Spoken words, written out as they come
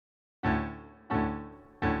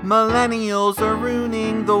Millennials are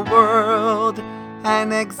ruining the world. An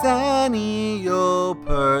Xennial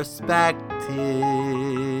perspective.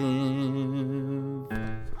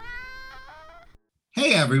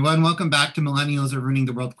 Hey everyone, welcome back to Millennials Are Ruining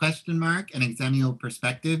the World ? An Xennial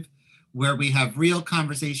perspective, where we have real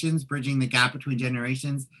conversations bridging the gap between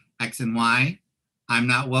generations X and Y. I'm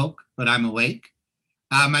not woke, but I'm awake.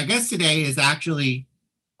 My guest today is actually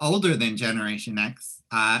older than Generation X.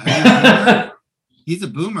 Are you a boomer? He's a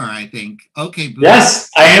boomer, I think. Okay, boomer.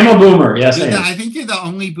 Yes, I am a boomer. Yes, I am. I think you're the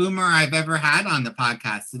only boomer I've ever had on the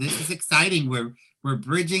podcast. So this is exciting. We're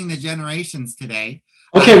bridging the generations today.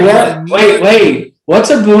 Okay, wait.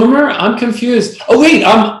 What's a boomer? I'm confused. Oh wait,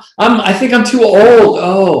 I think I'm too old.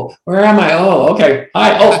 Oh, where am I? Oh, okay.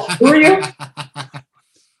 Hi. Oh, who are you?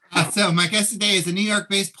 So my guest today is a New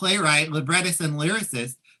York-based playwright, librettist, and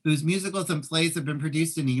lyricist whose musicals and plays have been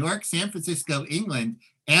produced in New York, San Francisco, England,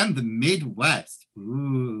 and the Midwest.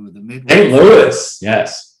 Ooh, the Midwest. St. Louis,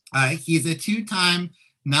 yes. He's a two-time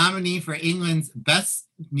nominee for England's Best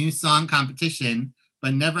New Song competition,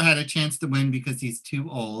 but never had a chance to win because he's too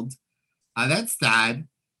old. That's sad.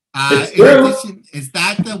 It's true. Addition, is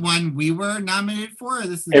that the one we were nominated for? Or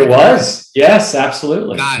this is it was. Yes,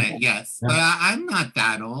 absolutely. Got it, yes. Yeah. But I'm not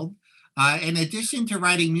that old. In addition to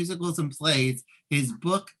writing musicals and plays, his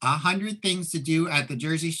book, 100 Things to Do at the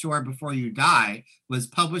Jersey Shore Before You Die, was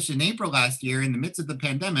published in April last year in the midst of the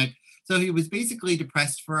pandemic. So he was basically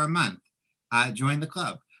depressed for a month. Join the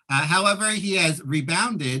club. However, he has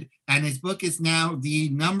rebounded, and his book is now the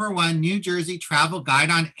 #1 New Jersey travel guide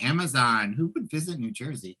on Amazon. Who would visit New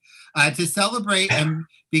Jersey? To celebrate, and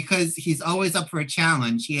because he's always up for a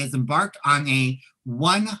challenge, he has embarked on a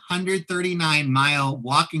 139-mile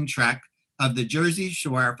walking trek of the Jersey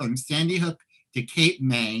Shore from Sandy Hook to Cape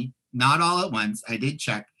May, not all at once. I did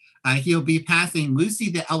check. He'll be passing Lucy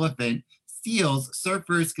the elephant, seals,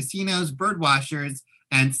 surfers, casinos, birdwatchers,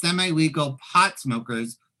 and semi-legal pot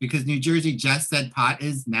smokers because New Jersey just said pot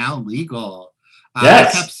is now legal.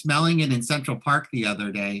 Yes. I kept smelling it in Central Park the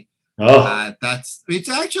other day. Oh. It's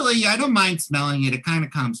actually, I don't mind smelling it. It kind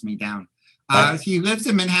of calms me down. He lives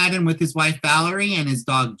in Manhattan with his wife Valerie and his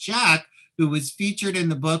dog Jack, who was featured in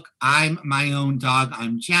the book I'm My Own Dog,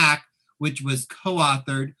 I'm Jack, which was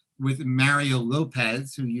co-authored with Mario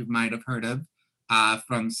Lopez, who you might have heard of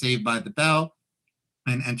from Saved by the Bell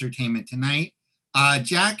and Entertainment Tonight.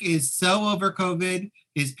 Jack is so over COVID.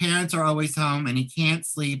 His parents are always home and he can't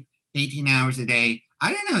sleep 18 hours a day.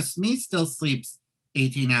 I don't know, Smee still sleeps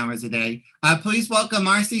 18 hours a day. Please welcome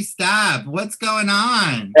Marcy Staab. What's going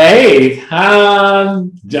on? Hey,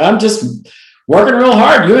 I'm just working real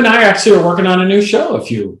hard. You and I actually are working on a new show,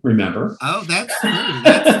 if you remember. Oh, that's true.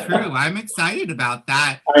 That's true. I'm excited about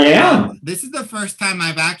that. I am. This is the first time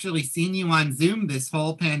I've actually seen you on Zoom this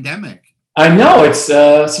whole pandemic. I know. It's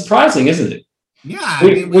surprising, isn't it? Yeah.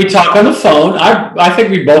 We talk on the phone. I think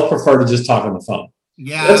we both prefer to just talk on the phone.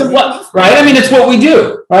 Yeah. Right? I mean, it's what we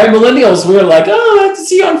do, right? Millennials, we're like, oh, I have to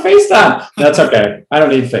see you on FaceTime. That's okay. I don't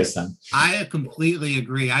need FaceTime. I completely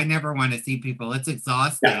agree. I never want to see people. It's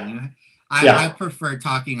exhausting. Yeah. I prefer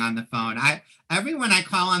talking on the phone. Everyone I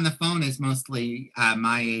call on the phone is mostly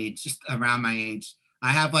my age, just around my age.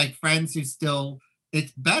 I have like friends who still,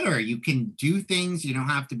 it's better. You can do things. You don't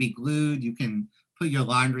have to be glued. You can put your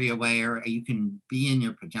laundry away, or you can be in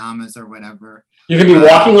your pajamas or whatever. You can be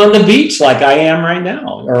walking on the beach like I am right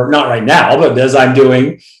now, or not right now, but as I'm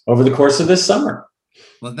doing over the course of this summer.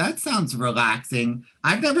 Well, that sounds relaxing.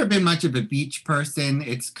 I've never been much of a beach person.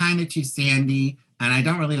 It's kind of too sandy, and I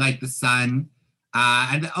don't really like the sun.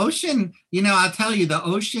 And the ocean, I'll tell you, the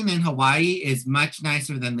ocean in Hawaii is much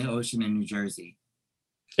nicer than the ocean in New Jersey.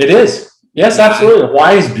 It is. Yes, absolutely.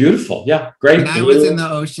 Hawaii is beautiful. Yeah, great. When I was in the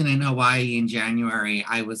ocean in Hawaii in January,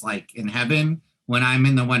 I was like in heaven. When I'm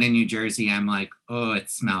in the one in New Jersey, I'm like, oh, it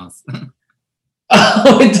smells.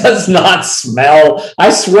 Oh, it does not smell. I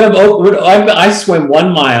swim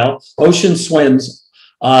 1 mile, ocean swims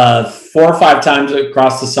 4 or 5 times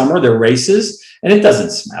across the summer. They're races, and it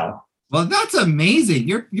doesn't smell. Well, that's amazing.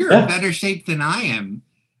 You're in better shape than I am.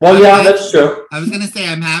 Well, yeah, that's true. I was going to say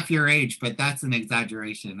I'm half your age, but that's an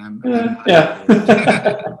exaggeration. I'm yeah.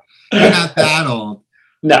 You're not that old.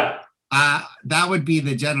 No. That would be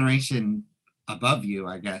the generation above you,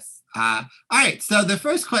 I guess. All right. So the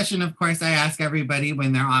first question, of course, I ask everybody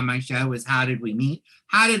when they're on my show is, how did we meet?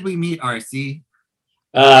 How did we meet, RC?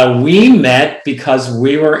 We met because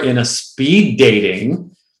we were in a speed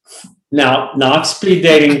dating. Now, not speed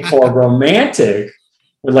dating for romantic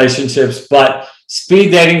relationships, but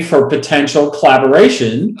speed dating for potential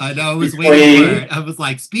collaboration. I know, I was waiting for it. I was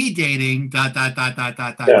like, speed dating, ...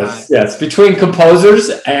 Yes, between composers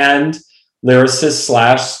and lyricist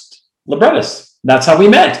slash librettist. That's how we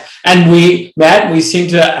met. And we seemed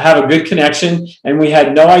to have a good connection, and we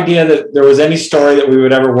had no idea that there was any story that we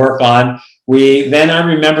would ever work on. I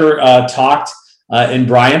remember, talked in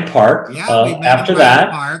Bryant Park. Yeah, we met after in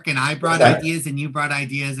that Park, and I brought ideas and you brought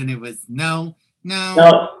ideas, and it was no.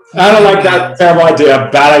 I don't like that. Terrible idea.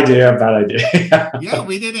 Bad idea. Yeah,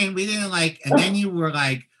 we didn't like, and then you were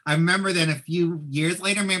like, I remember then a few years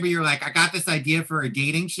later, maybe you were like, I got this idea for a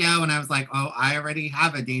dating show, and I was like, oh, I already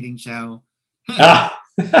have a dating show.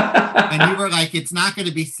 And you were like, it's not going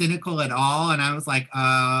to be cynical at all, and I was like,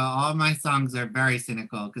 all my songs are very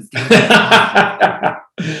cynical because.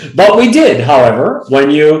 But we did, however,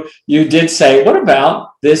 when you did say, what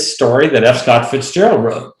about this story that F. Scott Fitzgerald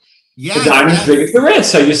wrote? Yes, The Diamond's Big as the Ritz.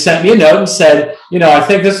 So you sent me a note and said, I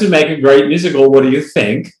think this would make a great musical. What do you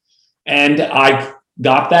think? And I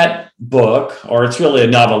got that book, or it's really a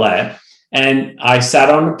novelette, and I sat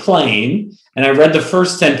on a plane and I read the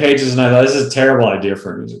first 10 pages and I thought, this is a terrible idea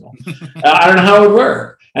for a musical. I don't know how it would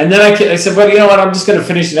work. And then I said, but you know what? I'm just going to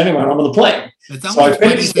finish it anyway. I'm on the plane. It's only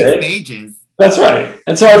 26 pages. That's right.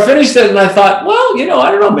 And so I finished it and I thought, well,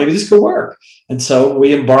 I don't know, maybe this could work. And so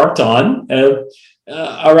we embarked on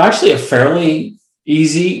actually a fairly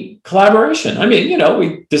easy collaboration. I mean,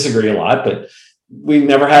 we disagree a lot, but we've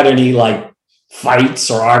never had any like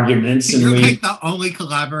fights or arguments. You're like the only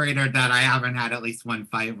collaborator that I haven't had at least one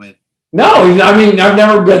fight with. No, I mean, I've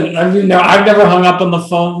never hung up on the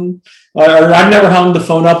phone, or I've never hung the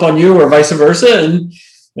phone up on you, or vice versa,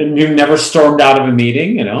 and you've never stormed out of a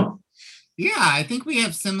meeting, Yeah, I think we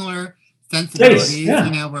have similar sensibilities.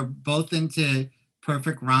 Yeah. We're both into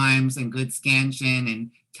perfect rhymes and good scansion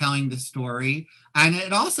and telling the story. And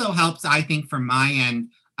it also helps, I think, from my end.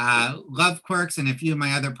 Love Quirks and a few of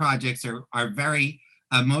my other projects are very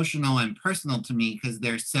emotional and personal to me because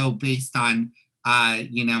they're so based on,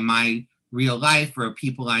 my real life or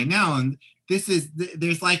people I know. And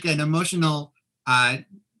there's like an emotional,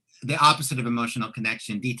 the opposite of emotional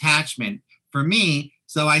connection, detachment for me.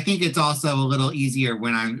 So I think it's also a little easier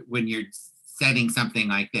when you're setting something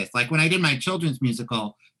like this. Like when I did my children's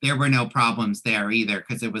musical, there were no problems there either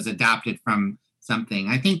because it was adapted from something.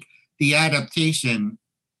 I think the adaptation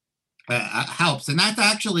helps. And that's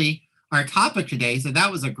actually our topic today. So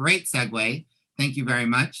that was a great segue. Thank you very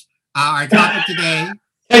much. Our topic today.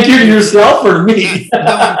 Thank you to yourself or me? Yes, no,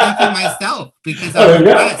 I'm thanking myself because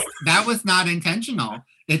that was not intentional.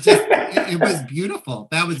 It was beautiful.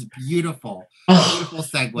 That was beautiful. Beautiful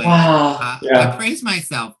segue. Wow. I praise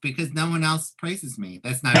myself because no one else praises me.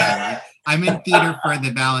 That's not true. I'm in theater for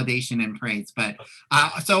the validation and praise. But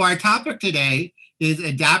so our topic today is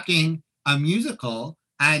adapting a musical.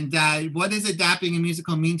 And what does adapting a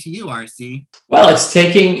musical mean to you, RC? Well, it's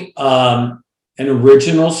taking an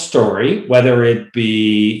original story, whether it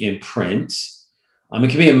be in print, it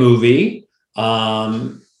could be a movie,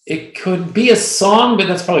 it could be a song, but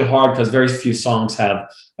that's probably hard because very few songs have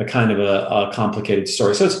a kind of a complicated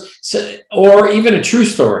story. Or even a true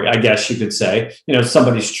story, I guess you could say,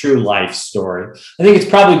 somebody's true life story. I think it's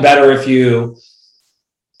probably better if you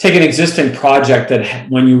take an existing project that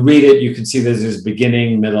when you read it, you can see that there's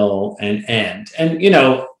beginning, middle, and end. And,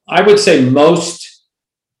 I would say most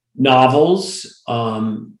novels,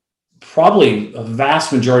 probably a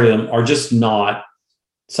vast majority of them are just not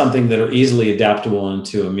something that are easily adaptable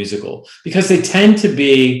into a musical because they tend to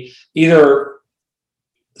be either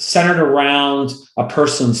centered around a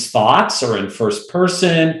person's thoughts or in first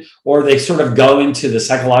person, or they sort of go into the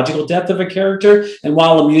psychological depth of a character. And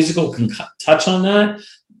while a musical can touch on that,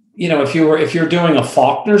 if you're doing a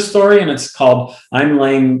Faulkner story and it's called I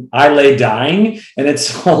Lay Dying, and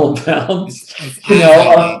it's all about, and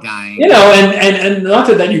not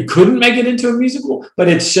that you couldn't make it into a musical, but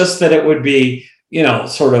it's just that it would be,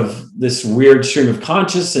 sort of this weird stream of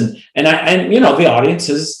conscious and the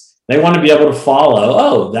audiences, they want to be able to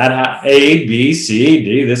follow, that A, B, C,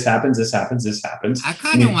 D, this happens. I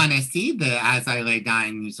kind of want to see the As I Lay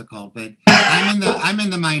Dying musical, but I'm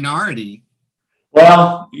in the minority.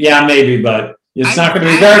 Well, yeah, maybe, but it's not going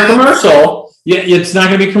to be very commercial. Yeah, it's not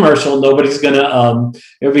going to be commercial. Nobody's going to,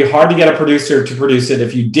 it would be hard to get a producer to produce it.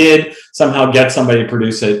 If you did somehow get somebody to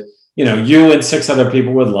produce it, you and 6 other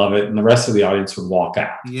people would love it and the rest of the audience would walk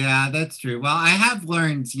out. Yeah, that's true. Well, I have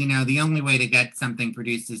learned, the only way to get something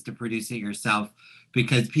produced is to produce it yourself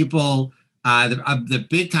because people, the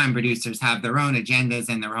big time producers have their own agendas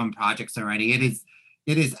and their own projects already.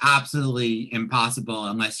 It is absolutely impossible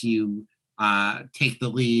unless you take the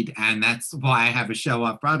lead, and that's why I have a show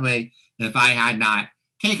off Broadway. If I had not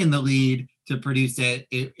taken the lead to produce it,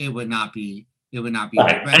 it would not be it would not be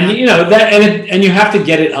right. right. And you know that, and you have to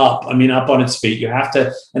get it up. I mean, up on its feet. You have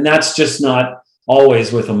to, and that's just not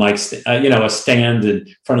always with a mic, a stand in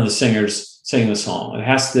front of the singers singing the song. It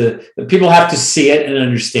has to. People have to see it and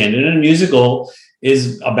understand it. And a musical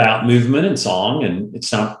is about movement and song, and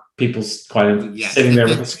it's not people sitting there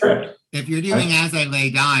with a script. If you're doing right? As I Lay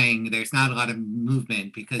Dying, there's not a lot of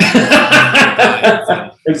movement because dying,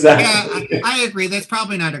 so. Exactly. Yeah, I agree. That's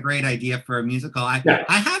probably not a great idea for a musical. I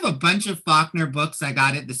have a bunch of Faulkner books I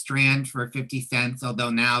got at the Strand for 50 cents, although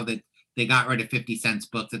now that they got rid of 50 cents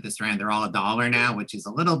books at the Strand, they're all $1 now, which is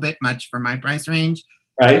a little bit much for my price range.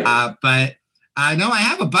 Right. But no, I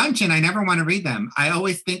have a bunch and I never want to read them. I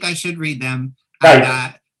always think I should read them. Right.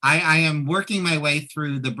 And, I am working my way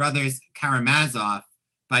through The Brothers Karamazov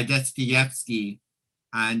by Dostoevsky,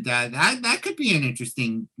 and that could be an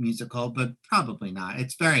interesting musical, but probably not.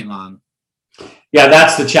 It's very long. Yeah,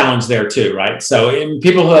 that's the challenge there too, right? So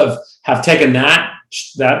people who have taken that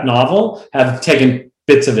novel have taken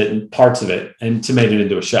bits of it and parts of it and to made it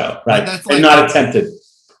into a show, right? That's like, and not attempted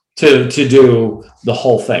to do the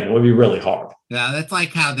whole thing. It would be really hard. Yeah, that's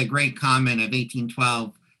like how The Great Comet of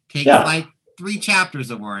 1812 takes like 3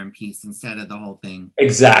 chapters of War and Peace instead of the whole thing.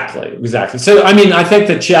 Exactly. So, I mean, I think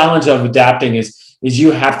the challenge of adapting is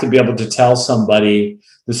you have to be able to tell somebody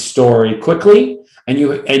the story quickly, and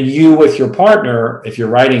you with your partner, if you're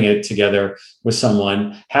writing it together with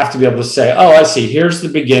someone, have to be able to say, oh, I see, here's the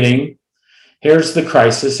beginning, here's the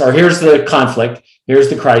crisis, or here's the conflict, here's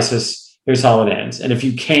the crisis, here's how it ends. And if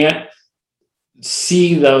you can't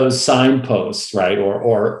see those signposts, right,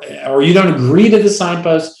 or you don't agree to the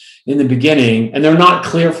signposts in the beginning, and they're not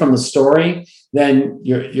clear from the story, then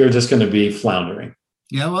you're just going to be floundering.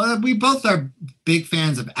 Yeah, well, we both are big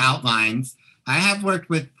fans of outlines. I have worked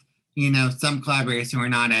with, some collaborators who are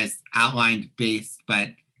not as outline based, but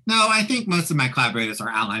no, I think most of my collaborators are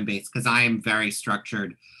outline based because I am very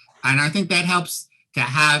structured, and I think that helps to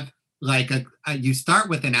have like you start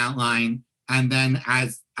with an outline, and then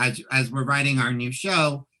as we're writing our new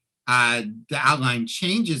show, the outline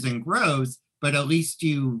changes and grows. But at least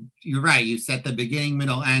you're right. You set the beginning,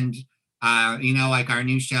 middle, end. Like our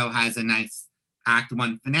new show has a nice Act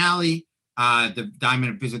 1 finale. The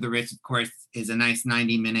Diamond of the Rich, of course, is a nice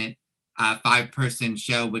 90-minute 5-person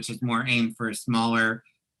show, which is more aimed for smaller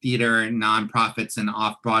theater and nonprofits and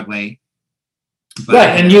off-Broadway. Right,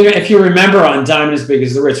 and if you remember on Diamond as Big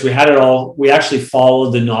as the Rich, we had it all. We actually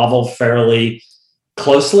followed the novel fairly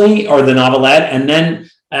closely, or the novelette, and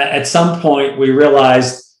then at some point we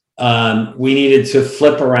realized we needed to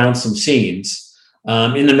flip around some scenes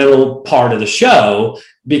in the middle part of the show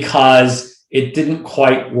because it didn't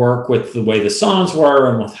quite work with the way the songs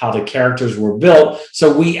were and with how the characters were built.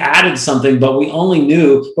 So we added something, but we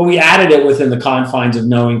added it within the confines of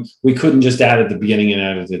knowing we couldn't just add it at the beginning and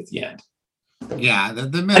add it at the end. Yeah, the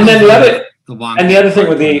middle. And then the other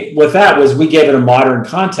thing with that was we gave it a modern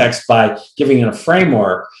context by giving it a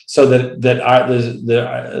framework so that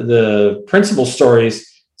the principal storytellers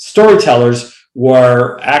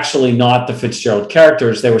were actually not the Fitzgerald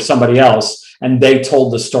characters. They were somebody else, and they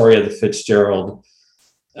told the story of the Fitzgerald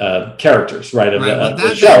characters, right, of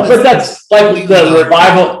the show. But that's like the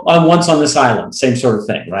revival on Once on This Island, same sort of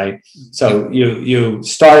thing, right? So you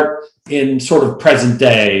start in sort of present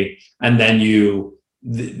day, and then you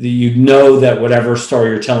know that whatever story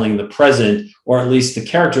you're telling in the present, or at least the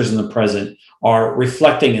characters in the present, are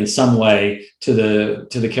reflecting in some way to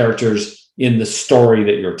the characters in the story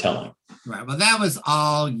that you're telling. Right. Well, that was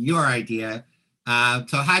all your idea.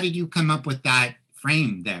 So how did you come up with that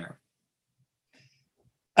frame there?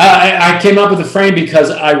 I came up with the frame because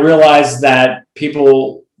I realized that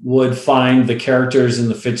people would find the characters in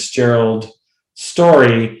the Fitzgerald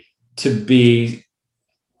story to be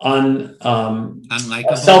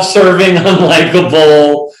unlikable, self-serving,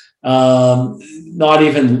 unlikable, not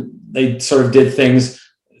even, they sort of did things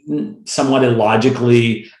somewhat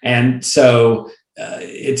illogically. And so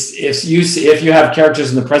it's if you have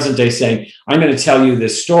characters in the present day saying, I'm going to tell you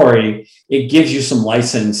this story, it gives you some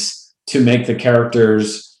license to make the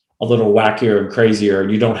characters a little wackier and crazier,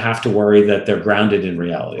 and you don't have to worry that they're grounded in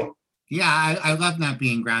reality. Yeah, I love not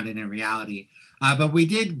being grounded in reality. But we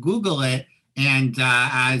did Google it, and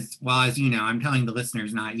as well as you know, I'm telling the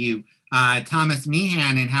listeners, not you, Thomas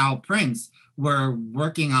Meehan and Hal Prince were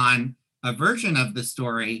working on a version of the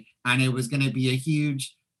story, and it was going to be a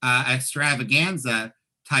huge extravaganza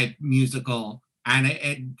type musical,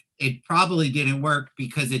 and it probably didn't work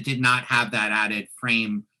because it did not have that added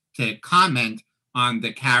frame to comment on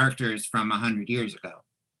the characters from 100 years ago.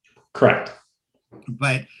 Correct.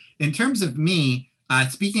 But in terms of me,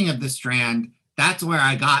 speaking of the Strand, that's where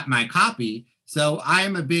I got my copy. So I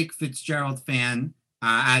am a big Fitzgerald fan,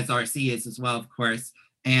 as RC is as well, of course.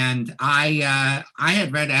 And I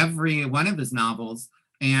had read every one of his novels,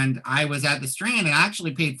 and I was at the Strand and I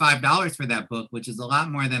actually paid $5 for that book, which is a lot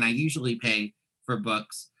more than I usually pay for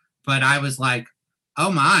books. But I was like,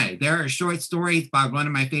 oh my, there are short stories by one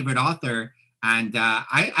of my favorite author. And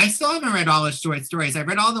I still haven't read all his short stories. I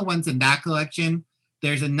read all the ones in that collection.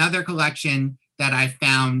 There's another collection that I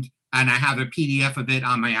found, and I have a PDF of it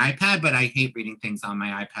on my iPad, but I hate reading things on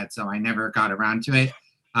my iPad, so I never got around to it.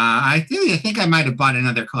 I think I might have bought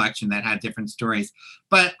another collection that had different stories,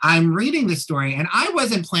 but I'm reading the story, and I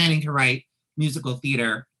wasn't planning to write musical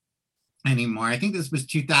theater anymore. I think this was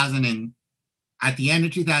 2000 and at the end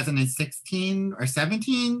of 2016 or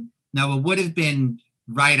 17. No, it would have been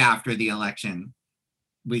right after the election.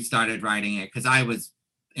 We started writing it because I was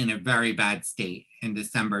in a very bad state in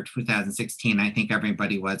December 2016. I think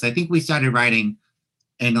everybody was. I think we started writing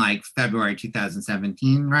in like February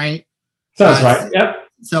 2017, right? Sounds right. Yep.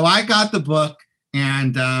 So I got the book,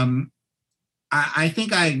 and I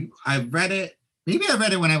think I read it. Maybe I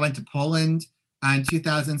read it when I went to Poland in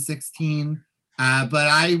 2016.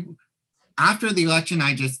 But after the election,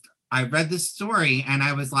 I read this story, and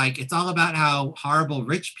I was like, it's all about how horrible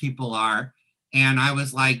rich people are. And I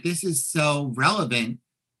was like, this is so relevant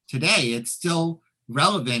today. It's still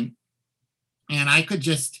relevant. And I could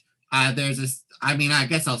just, there's this, I mean, I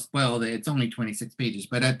guess I'll spoil it. It's only 26 pages,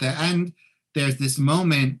 but at the end, there's this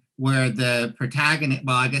moment where the protagonist,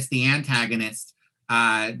 well, I guess the antagonist,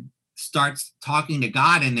 starts talking to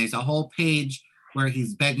God. And there's a whole page where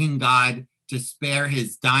he's begging God to spare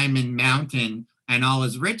his diamond mountain and all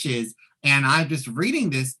his riches. And I'm just reading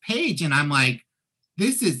this page and I'm like,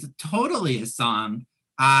 this is totally a song.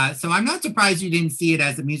 So I'm not surprised you didn't see it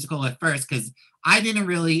as a musical at first, because it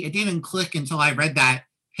didn't click until I read that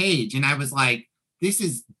page. And I was like, this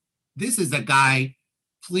is a guy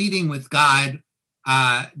pleading with God.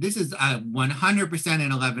 This is a 100%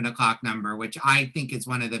 an 11 o'clock number, which I think is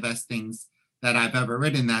one of the best things that I've ever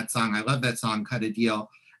written. That song. I love that song, Cut a Deal.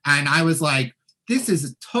 And I was like, this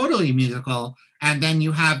is totally musical. And then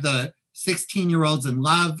you have the 16-year-olds in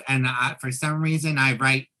love. And for some reason, I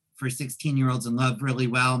write for 16-year-olds in love really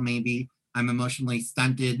well. Maybe I'm emotionally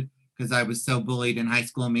stunted because I was so bullied in high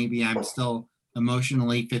school. Maybe I'm still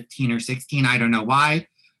emotionally 15 or 16. I don't know why.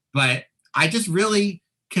 But I just really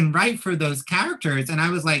can write for those characters. And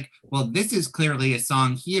I was like, well, this is clearly a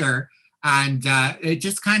song here. And it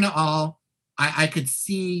just kind of all, I could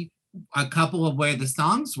see a couple of where the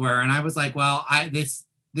songs were. And I was like, well, this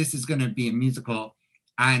is going to be a musical.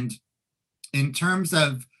 And in terms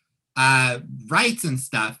of rights and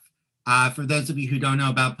stuff, for those of you who don't know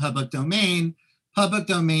about public domain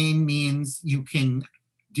means you can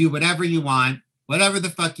do whatever you want, whatever the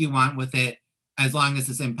fuck you want with it, as long as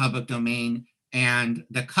it's in public domain. And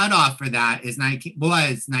the cutoff for that was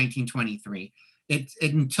 1923. It's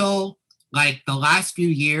until like the last few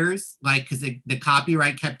years, like, because the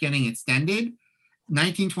copyright kept getting extended.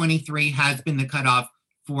 1923 has been the cutoff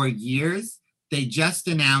for years. They just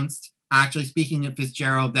announced, actually speaking of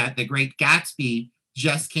Fitzgerald, that The Great Gatsby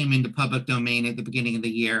just came into public domain at the beginning of the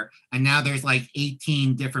year. And now there's like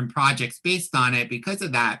 18 different projects based on it because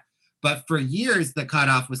of that. But for years, the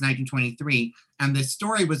cutoff was 1923, and the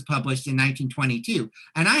story was published in 1922.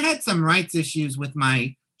 And I had some rights issues with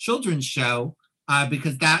my children's show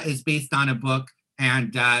because that is based on a book,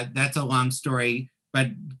 and that's a long story. But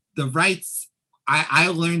the rights, I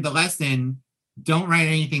learned the lesson: don't write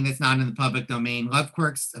anything that's not in the public domain. Love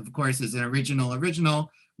Quirks, of course, is an original,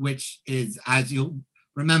 which is, as you'll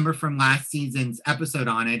remember from last season's episode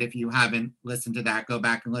on it. If you haven't listened to that, go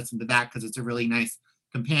back and listen to that, because it's a really nice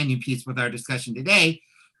companion piece with our discussion today.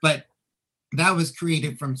 But that was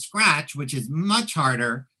created from scratch, which is much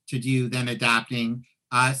harder to do than adapting.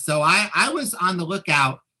 So I was on the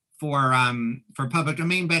lookout for public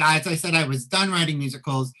domain, but as I said, I was done writing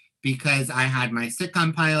musicals because I had my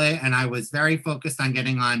sitcom pilot and I was very focused on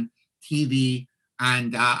getting on TV.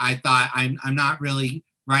 And I thought I'm not really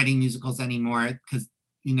writing musicals anymore because,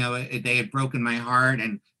 they had broken my heart.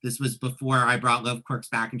 And this was before I brought Love Quirks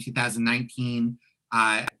back in 2019.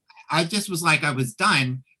 I just was like, I was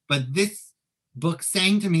done. But this book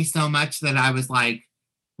sang to me so much that I was like,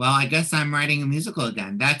 well, I guess I'm writing a musical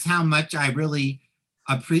again. That's how much I really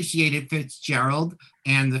appreciated Fitzgerald,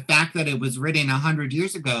 and the fact that it was written 100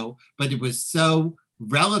 years ago, but it was so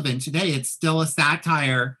relevant today. It's still a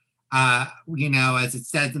satire, as it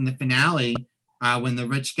says in the finale, when the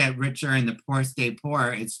rich get richer and the poor stay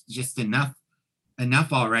poor. It's just enough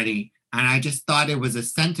already. And I just thought it was a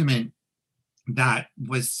sentiment that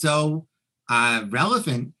was so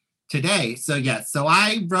relevant today. So yes, so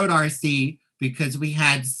I wrote RC because we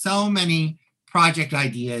had so many project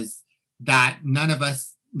ideas that not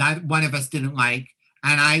one of us didn't like.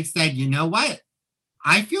 And I said, you know what?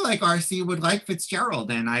 I feel like RC would like Fitzgerald.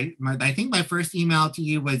 And I think my first email to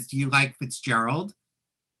you was, do you like Fitzgerald?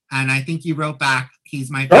 And I think you wrote back, he's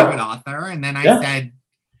my favorite author. And then I said,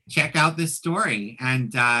 check out this story.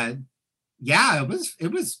 And yeah,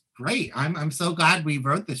 it was great. I'm so glad we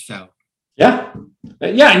wrote this show. Yeah.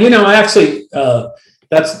 Actually,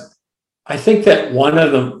 I think that one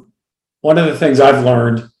of the things I've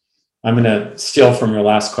learned, I'm going to steal from your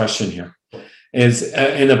last question here, is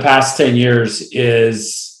in the past 10 years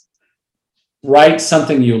is write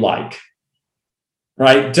something you like,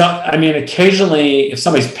 right? Occasionally if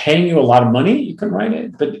somebody's paying you a lot of money, you can write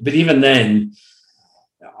it. But even then,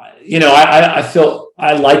 I feel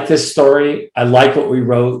I like this story. I like what we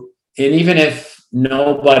wrote. And even if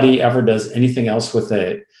nobody ever does anything else with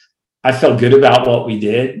it, I feel good about what we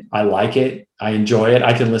did. I like it. I enjoy it.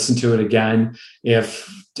 I can listen to it again. If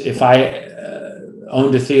I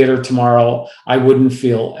owned a theater tomorrow, I wouldn't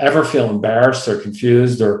ever feel embarrassed or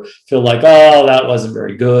confused or feel like, oh, that wasn't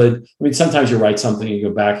very good. I mean, sometimes you write something, you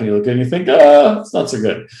go back and you look at it and you think, oh, it's not so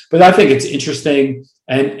good. But I think it's interesting.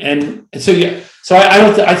 And so, yeah. So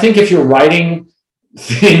I think if you're writing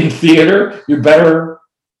in theater, you better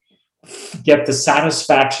get the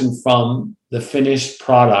satisfaction from the finished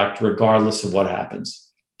product, regardless of what happens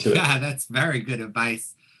to it. Yeah, that's very good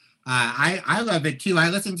advice. I love it too. I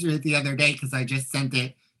listened to it the other day because I just sent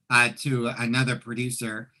it to another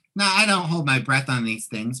producer. Now, I don't hold my breath on these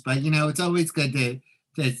things, but it's always good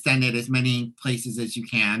to send it as many places as you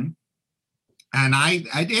can. And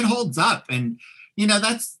it holds up. And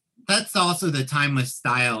that's also the timeless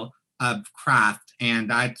style of craft. And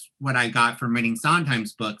that's what I got from reading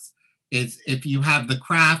Sondheim's books, is if you have the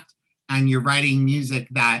craft and you're writing music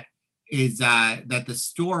that is that the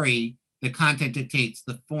story, the content dictates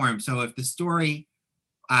the form. So if the story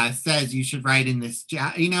says you should write in this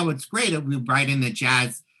jazz, it's great if we write in the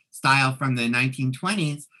jazz style from the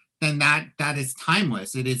 1920s, then that is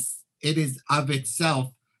timeless. It is of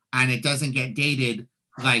itself, and it doesn't get dated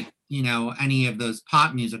like any of those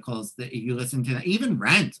pop musicals that you listen to. Even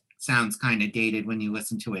Rent sounds kind of dated when you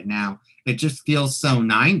listen to it now. It just feels so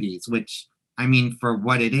 90s, which, I mean, for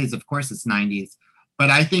what it is, of course it's 90s.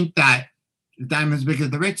 But I think that Diamonds Bigger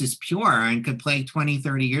the Rich is pure and could play 20,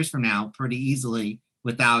 30 years from now pretty easily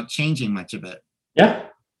without changing much of it. Yeah.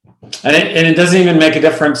 And it doesn't even make a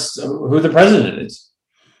difference who the president is.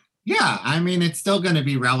 Yeah. I mean, it's still going to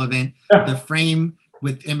be relevant. Yeah. The frame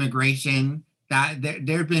with immigration, that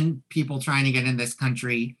there have been people trying to get in this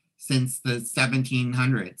country since the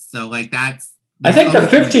 1700s. So I think the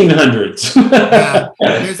 1500s. Yeah,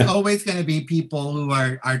 there's always going to be people who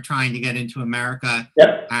are trying to get into America.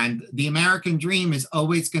 Yep. And the American dream is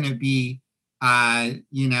always going to be,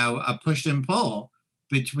 a push and pull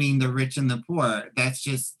between the rich and the poor. That's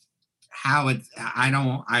just how it's,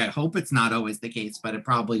 I hope it's not always the case, but it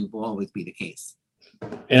probably will always be the case.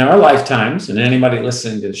 In our lifetimes, and anybody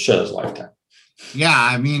listening to the show's lifetime. Yeah,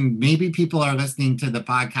 I mean, maybe people are listening to the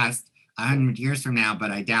podcast 100 years from now, but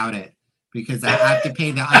I doubt it, because I have to pay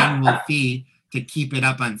the annual fee to keep it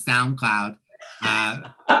up on SoundCloud.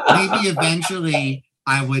 Maybe eventually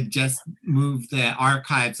I would just move the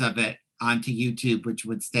archives of it onto YouTube, which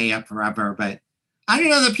would stay up forever. But I don't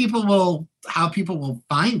know how people will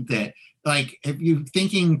find it. Like, if you're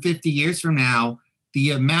thinking 50 years from now, the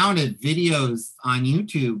amount of videos on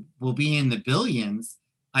YouTube will be in the billions.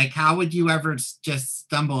 Like, how would you ever just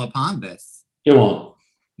stumble upon this? You won't.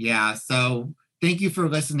 Yeah. So thank you for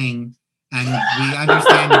listening. And we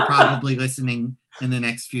understand you're probably listening in the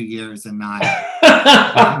next few years and not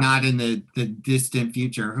in the distant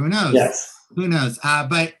future. Who knows? Yes. Who knows?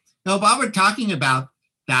 But while we're talking about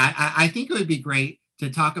that, I think it would be great to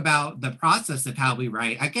talk about the process of how we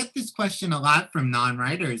write. I get this question a lot from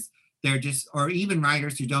non-writers. Or even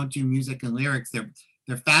writers who don't do music and lyrics.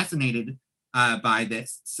 They're fascinated by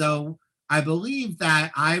this. So I believe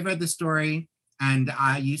that I read the story, and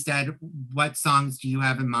you said, what songs do you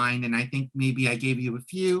have in mind? And I think maybe I gave you a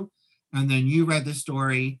few, and then you read the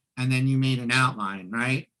story, and then you made an outline,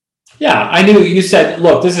 right? Yeah, I knew you said,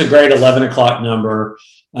 look, this is a great 11 o'clock number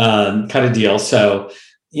kind of deal. So,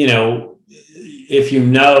 if you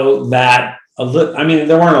know that,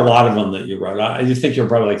 there weren't a lot of them that you wrote. I just think you were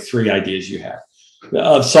probably like 3 ideas you had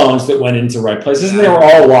of songs that went into right places, and they were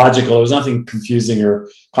all logical. There was nothing confusing or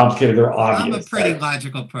complicated or obvious. I'm a pretty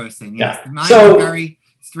logical person. Yes. Yeah. Mine are very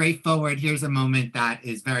straightforward. Here's a moment that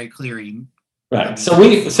is very clear. Right. So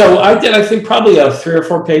I did, I think, probably a 3 or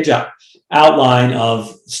 4 page outline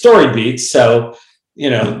of story beats. So,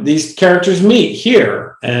 these characters meet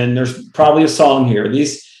here, and there's probably a song here.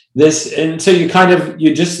 And so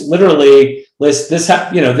you just literally list this.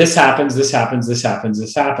 This happens, this happens, this happens,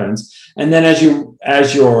 this happens, and then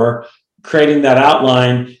as you're creating that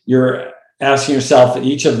outline, you're asking yourself at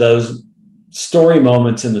each of those story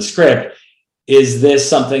moments in the script, is this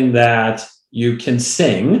something that you can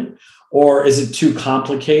sing, or is it too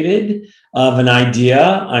complicated of an idea?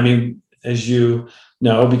 I mean, as you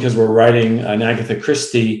know, because we're writing an Agatha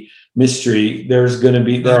Christie mystery, there are times. Do you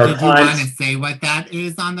want to say what that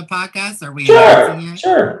is on the podcast? Are we announcing it?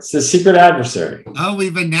 Sure. It's The Secret Adversary. Oh,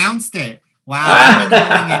 we've announced it.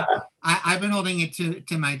 Wow. I've been holding it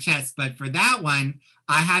to my chest, but for that one,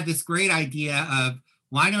 I had this great idea of,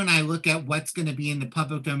 why don't I look at what's going to be in the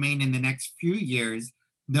public domain in the next few years,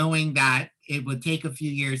 knowing that it would take a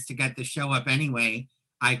few years to get the show up anyway.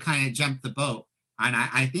 I kind of jumped the boat. And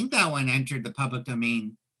I think that one entered the public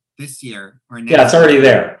domain this year or next. Yeah, it's already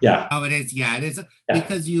there. Yeah. Oh, it is. Yeah, it is. Yeah.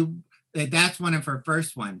 Because that's one of her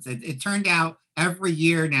first ones. It turned out every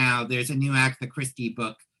year now there's a new Agatha Christie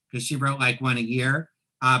book, because she wrote like one a year.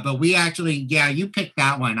 But we actually, you picked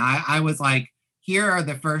that one. I was like, here are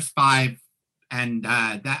the first 5. And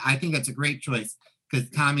that, I think that's a great choice, because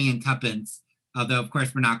Tommy and Tuppence, although of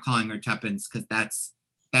course we're not calling her Tuppence because that's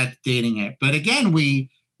dating it. But again, we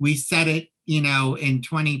set it, in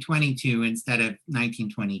 2022 instead of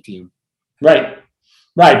 1922. Right.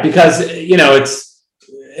 Because, it's,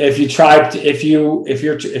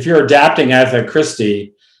 if you're adapting Agatha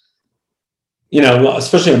Christie,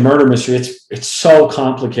 especially a murder mystery, it's so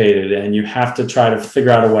complicated, and you have to try to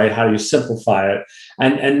figure out a way how you simplify it.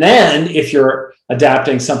 And then if you're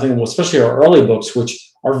adapting something, especially our early books,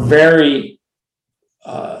 which are very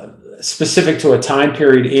specific to a time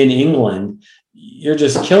period in England, you're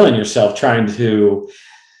just killing yourself trying to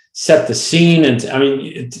set the scene. And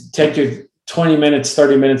it take you 20 minutes,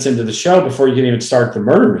 30 minutes into the show before you can even start the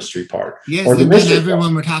murder mystery part. Yes, or the mystery everyone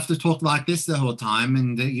part would have to talk like this the whole time,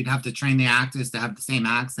 and you'd have to train the actors to have the same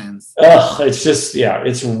accents. It's just,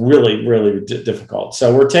 it's really, really difficult.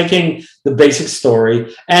 So we're taking the basic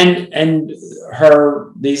story and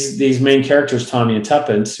these main characters, Tommy and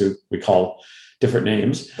Tuppence, who we call different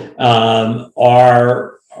names,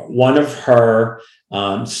 are one of her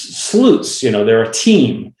sleuths. They're a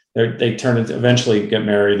team. They eventually get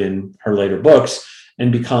married in her later books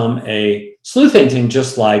and become a sleuthing team,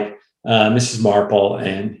 just like Mrs. Marple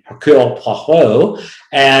and Hercule Poirot.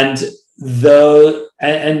 And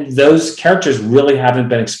those characters really haven't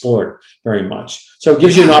been explored very much. So it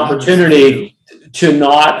gives you an opportunity to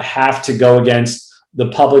not have to go against the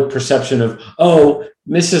public perception of,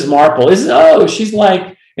 Mrs. Marple she's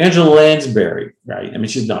like Angela Lansbury, right? I mean,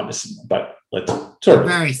 she's not Mrs. but they're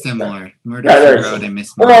very similar. Murder She Wrote and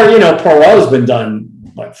Miss Marple. Poirot's been done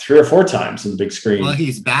 3 or 4 times on the big screen. Well,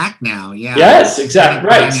 he's back now. Yeah. Yes, exactly.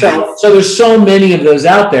 Right. So there's so many of those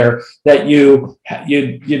out there that you'd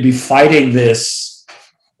be fighting this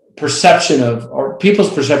perception or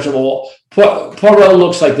people's perception. Well, Poirot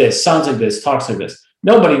looks like this, sounds like this, talks like this.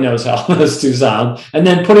 Nobody knows how those two sound. And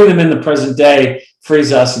then putting them in the present day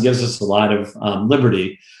frees us and gives us a lot of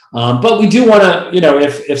liberty. But we do want to,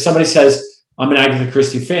 if somebody says, I'm an Agatha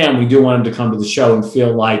Christie fan, we do want them to come to the show and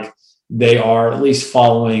feel like they are at least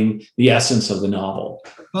following the essence of the novel.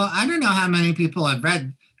 Well, I don't know how many people have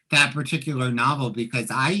read that particular novel, because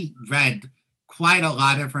I read quite a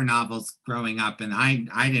lot of her novels growing up, and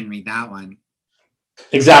I didn't read that one.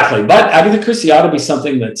 Exactly. But Agatha Christie ought to be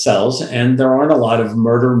something that sells, and there aren't a lot of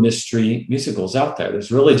murder mystery musicals out there.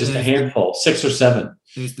 There's really just a handful, 6 or 7.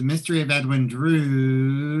 There's The Mystery of Edwin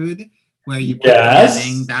Drood, where you put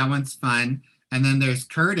that one's fun. And then there's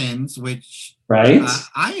Curtains, which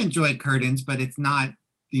I enjoy Curtains, but it's not,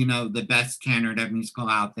 the best canon of musical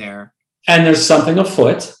out there. And there's Something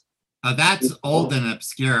Afoot. That's old and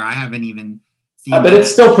obscure. I haven't even seen but it's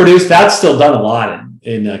still produced. That's still done a lot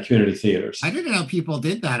in community theaters. I didn't know people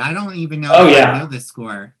did that. I don't even know I know the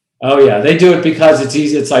score. Oh, yeah. They do it because it's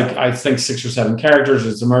easy. It's like, I think 6 or 7 characters.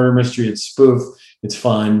 It's a murder mystery. It's spoof. It's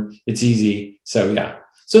fun. It's easy. So, yeah.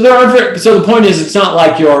 So the point is, it's not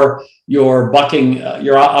like you're bucking,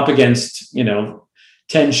 you're up against,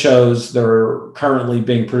 10 shows that are currently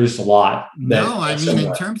being produced a lot. No,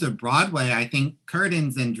 in terms of Broadway, I think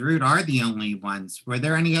Curtains and Drood are the only ones. Were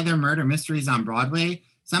there any other murder mysteries on Broadway?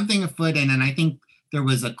 Something Afoot, and I think there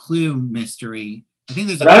was a Clue mystery. I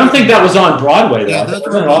don't think that was on Broadway, though. Yeah, those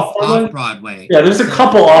were off Broadway. Yeah, there's a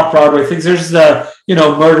couple off Broadway things. There's the,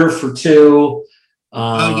 Murder for Two.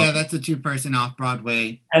 That's a 2-person off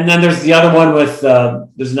Broadway. And then there's the other one with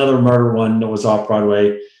there's another murder one that was off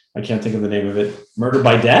Broadway. I can't think of the name of it. Murder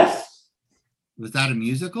by Death. Was that a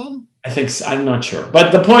musical? I think so. I'm not sure.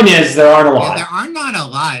 But the point is, there aren't a lot. Yeah, there are not a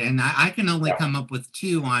lot. And I can only come up with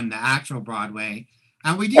 2 on the actual Broadway.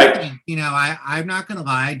 And we do think, I'm not going to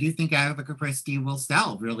lie, I do think Agatha Christie will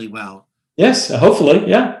sell really well. Yes, hopefully,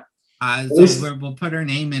 yeah. So we'll put her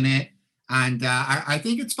name in it. And I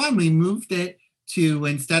think it's fun. We moved it to,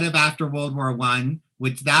 instead of after World War I,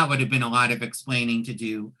 which that would have been a lot of explaining to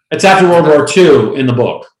do. It's after World War II in the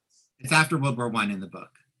book. It's after World War I in the book.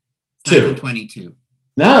 1922.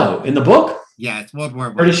 No, in the book? Yeah, it's World War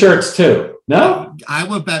I. Pretty sure it's 2. No? I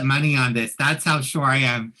will bet money on this. That's how sure I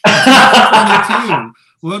am. 22.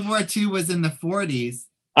 World War II was in the 40s.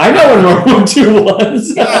 I know when World War II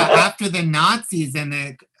was. Yeah, after the Nazis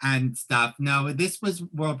and stuff. No, this was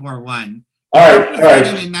World War I. All right.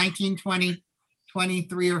 In 1920,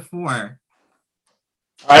 23 or 4.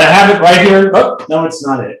 All right, I have it right here. Oh, no, it's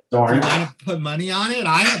not it. Darn. You want to put money on it?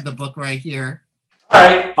 I have the book right here. All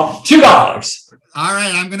right, $2. All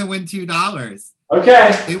right, I'm going to win $2.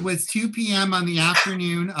 Okay. It was 2 p.m. on the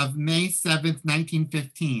afternoon of May 7th,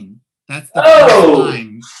 1915. That's the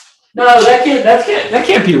line. No, that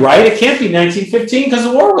can't be right. It can't be 1915 because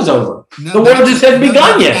the war was over. No, the war just hadn't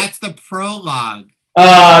begun yet. That's the prologue.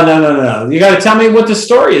 No. You got to tell me what the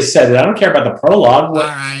story is said. I don't care about the prologue. All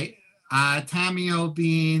right. Tommy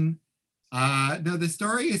O'Bean. No, the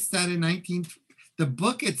story is set in the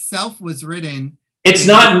book itself was written. It's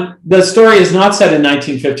not, the story is not set in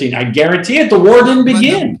 1915. I guarantee it. The war didn't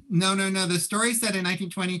begin. No. The story set in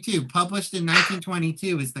 1922. Published in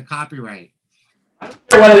 1922 is the copyright.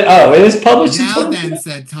 It is published now in 22? Then,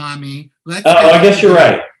 said Tommy. I guess you're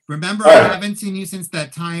right. Remember, I haven't seen you since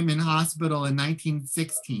that time in hospital in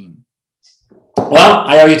 1916. Well,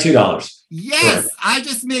 I owe you $2. Yes, I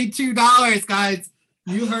just made $2, guys.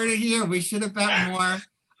 You heard it here. We should have bet more.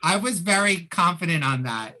 I was very confident on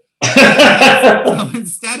that. So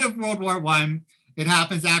instead of World War I, it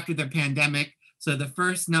happens after the pandemic. So the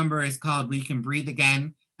first number is called We Can Breathe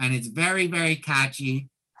Again, and it's very, very catchy.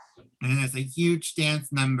 And it's a huge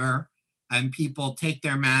dance number, and people take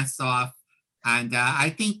their masks off. And I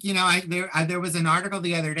think, there was an article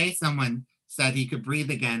the other day, someone said he could breathe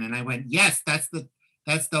again. And I went, yes, that's the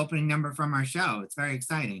opening number from our show. It's very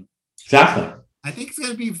exciting. Exactly. I think it's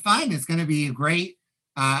going to be fun. It's going to be a great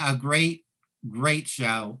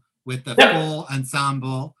show with the full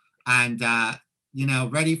ensemble and,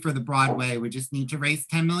 ready for the Broadway. We just need to raise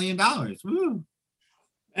 $10 million. Woo.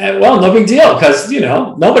 Well, no big deal because,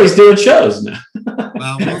 nobody's doing shows now.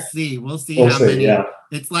 Well, we'll see. We'll see how many. Yeah.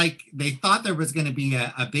 It's like they thought there was going to be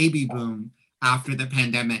a baby boom after the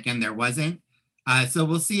pandemic, and there wasn't. So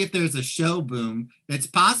we'll see if there's a show boom. It's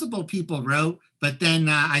possible people wrote, but then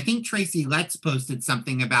I think Tracy Letts posted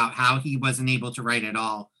something about how he wasn't able to write at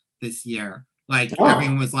all this year. Like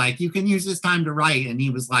everyone was like, you can use this time to write. And he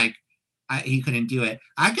was like, he couldn't do it.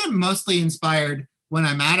 I get mostly inspired when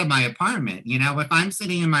I'm out of my apartment. If I'm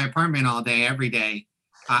sitting in my apartment all day, every day,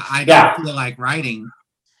 I don't feel like writing.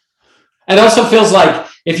 It also feels like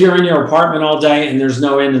if you're in your apartment all day and there's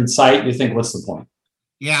no end in sight, you think, what's the point?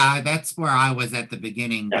 Yeah, that's where I was at the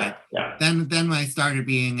beginning. But then when I started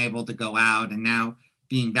being able to go out, and now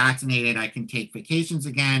being vaccinated, I can take vacations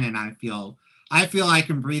again, and I feel I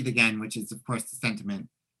can breathe again, which is, of course, the sentiment.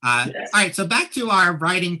 All right, so back to our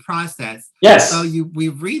writing process. Yes. So we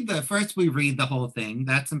read the whole thing.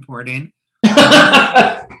 That's important.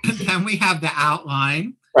 Then we have the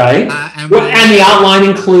outline. Right. And the outline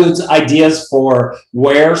includes ideas for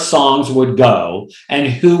where songs would go and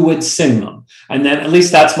who would sing them. And then at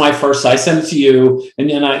least that's my first. I send it to you, and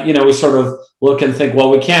then we sort of look and think, well,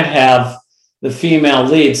 we can't have the female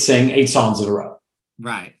lead sing 8 songs in a row.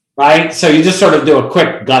 Right. Right. So you just sort of do a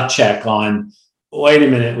quick gut check on, wait a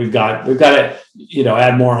minute, we've got to,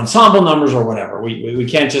 add more ensemble numbers or whatever. We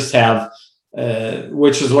can't just have,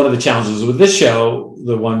 which is one of the challenges with this show,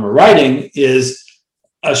 the one we're writing, is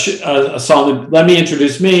a song that, let me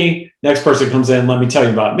introduce me, next person comes in, let me tell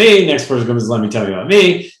you about me, next person comes in, let me tell you about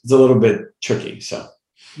me. It's a little bit tricky. So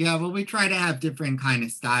yeah, well, we try to have different kind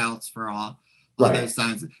of styles for all those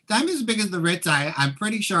songs. Diamond as Big as the Ritz, I'm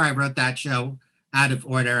pretty sure I wrote that show out of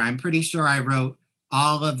order. I'm pretty sure I wrote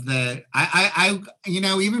all of the I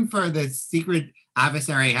even for the Secret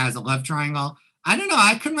Adversary has a love triangle. I don't know,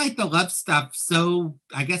 I couldn't write the love stuff, so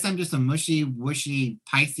I guess I'm just a mushy whooshy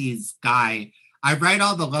Pisces guy. I write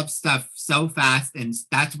all the love stuff so fast, and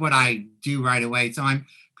that's what I do right away. So I'm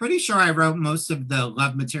pretty sure I wrote most of the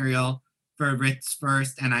love material for Ritz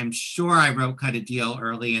first, and I'm sure I wrote Cut a Deal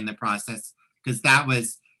early in the process, because that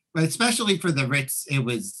was, especially for the Ritz,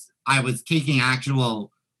 I was taking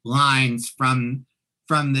actual lines from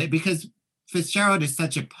because Fitzgerald is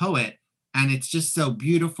such a poet. and it's just so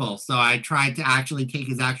beautiful. So I tried to actually take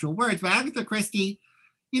his actual words. But Agatha Christie,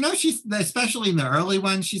 she's, especially in the early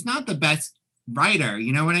ones, she's not the best writer.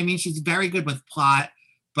 You know what I mean? She's very good with plot,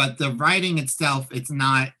 but the writing itself, it's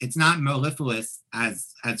not mellifluous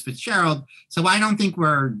as Fitzgerald. So I don't think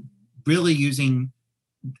we're really using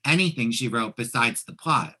anything she wrote besides the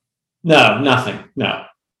plot. No, nothing. No.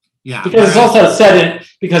 Yeah. Because it's also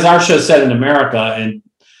because our show's set in America in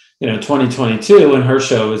 2022, and her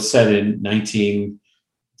show is set in 19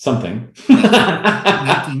 something.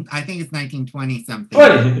 19, I think it's 1920 something.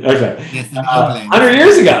 20, okay. Yes, in England. 100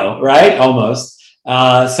 years ago, right? Almost.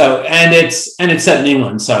 And it's set in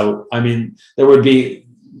England. So I mean, there would be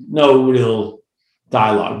no real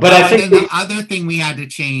dialogue. But I think the other thing we had to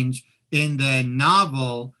change in the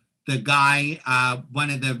novel, the guy,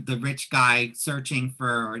 one of the rich guy searching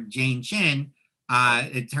for Jane Chin,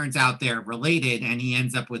 it turns out they're related, and he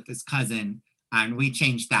ends up with his cousin, and we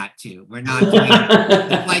changed that too. We're not doing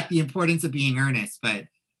it's like the importance of being earnest, but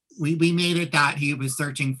we made it that he was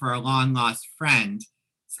searching for a long lost friend,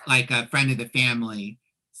 like a friend of the family.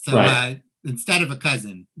 So right. Instead of a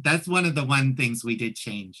cousin, that's one of the things we did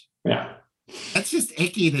change. Yeah, that's just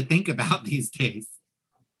icky to think about these days.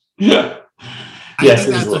 Yeah. I think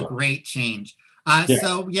that's a great change.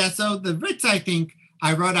 So the Ritz, I think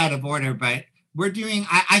I wrote out of order, but we're doing,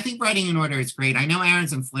 I think writing in order is great. I know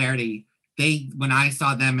Aarons and Flaherty, when I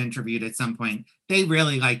saw them interviewed at some point, they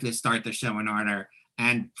really like to start the show in order.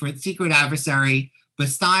 And for Secret Adversary,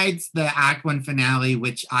 besides the Act 1 finale,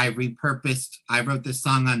 which I repurposed, I wrote this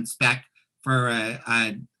song on spec for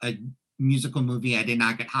a musical movie. I did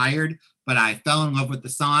not get hired, but I fell in love with the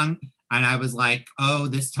song. And I was like, oh,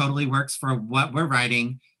 this totally works for what we're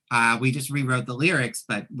writing. We just rewrote the lyrics,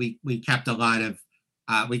 but we kept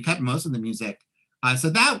we kept most of the music. So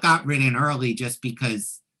that got written early just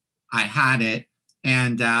because I had it.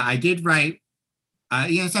 And I did write,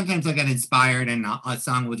 sometimes I get inspired and a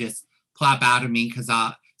song will just plop out of me because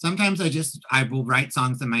sometimes I will write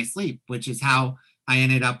songs in my sleep, which is how I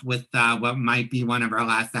ended up with what might be one of our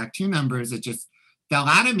last Act 2 numbers. It just fell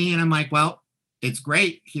out of me and I'm like, well, it's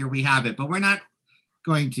great. Here we have it. But we're not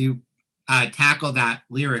going to tackle that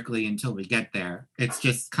lyrically until we get there. It's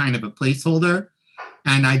just kind of a placeholder.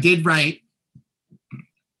 And I did write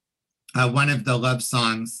one of the love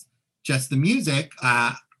songs, just the music.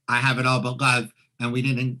 I Have It All But Love. And we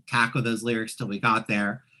didn't tackle those lyrics till we got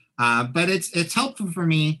there. But it's helpful for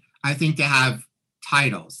me, I think, to have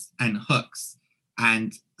titles and hooks.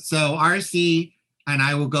 And so RC and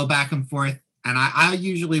I will go back and forth. And I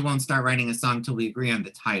usually won't start writing a song till we agree on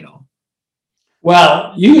the title.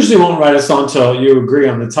 Well, you usually won't write a song till you agree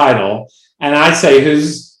on the title. And I say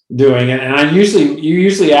who's doing it. And you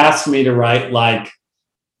usually ask me to write like,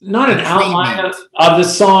 not an outline of the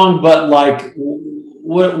song, but like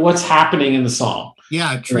what's happening in the song.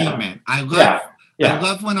 Yeah, treatment. Yeah. I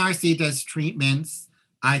love when RC does treatments.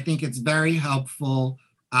 I think it's very helpful.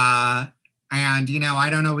 And, I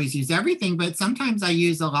don't always use everything, but sometimes I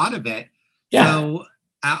use a lot of it. Yeah. So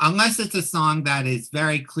unless it's a song that is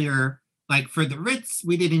very clear, like for the Ritz,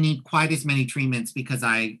 we didn't need quite as many treatments because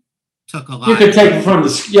I took a lot. You could take it from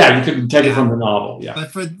it from the novel. Yeah.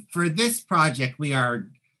 But for this project,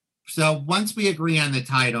 so once we agree on the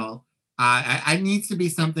title, it needs to be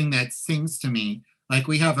something that sings to me. Like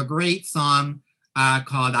we have a great song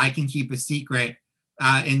called I Can Keep a Secret.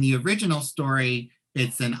 In the original story,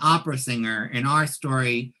 it's an opera singer. In our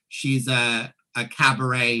story, she's a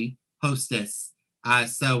cabaret hostess.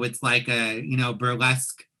 So it's like a,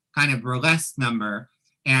 burlesque number.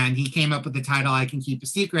 And he came up with the title, I Can Keep a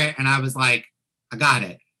Secret. And I was like, I got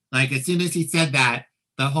it. Like as soon as he said that,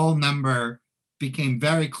 the whole number became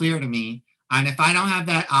very clear to me. And if I don't have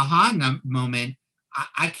that aha moment,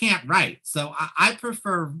 I can't write. So I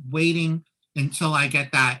prefer waiting until I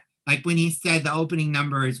get that. Like when he said the opening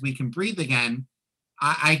number is We Can Breathe Again,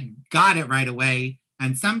 I got it right away.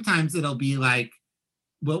 And sometimes it'll be like,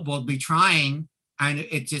 we'll be trying and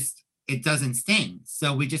it doesn't sting.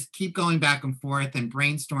 So we just keep going back and forth and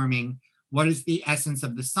brainstorming what is the essence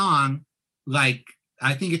of the song. Like,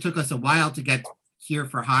 I think it took us a while to get Here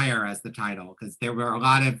for Hire as the title because there were a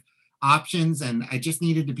lot of options and I just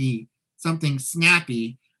needed to be something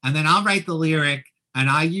snappy. And then I'll write the lyric and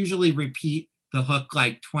I usually repeat the hook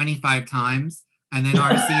like 25 times. And then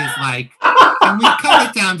RC is like, can we cut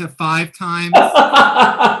it down to 5 times?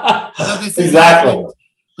 So this is exactly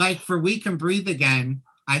like for We Can Breathe Again.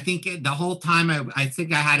 I think the whole time I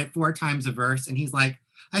think I had it 4 times a verse. And he's like,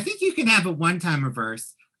 I think you can have it 1 time a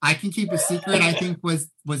verse. I Can Keep a Secret, I think was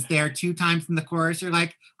there 2 times in the chorus. You're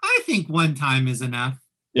like, I think 1 time is enough.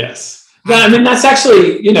 Yes. Yeah, I mean, that's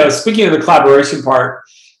actually, speaking of the collaboration part,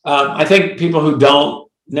 I think people who don't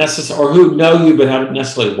necessarily, or who know you but haven't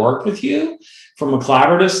necessarily worked with you from a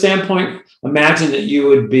collaborative standpoint, imagine that you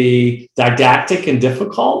would be didactic and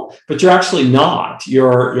difficult, but you're actually not.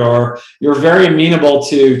 You're very amenable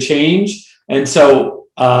to change. And so,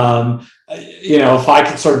 if I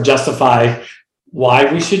could sort of justify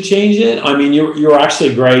why we should change it, I mean, you're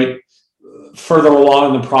actually great further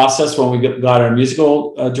along in the process when we got our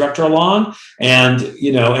musical director along, and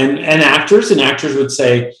and actors would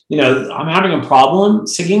say, I'm having a problem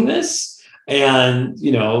singing this, and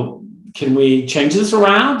can we change this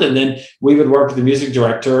around? And then we would work with the music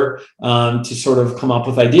director to sort of come up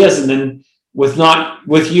with ideas, and then with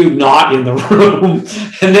you not in the room,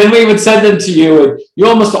 and then we would send them to you, and you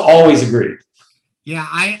almost always agreed. Yeah,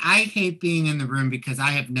 I hate being in the room because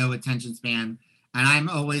I have no attention span. And I'm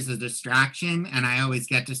always a distraction, and I always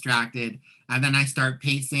get distracted, and then I start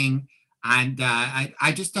pacing, and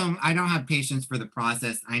I just don't have patience for the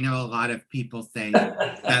process. I know a lot of people say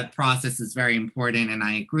that process is very important, and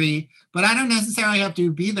I agree, but I don't necessarily have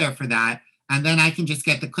to be there for that. And then I can just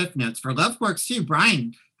get the cliff notes. For Loveworks too,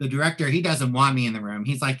 Brian, the director, he doesn't want me in the room.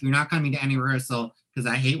 He's like, you're not coming to any rehearsal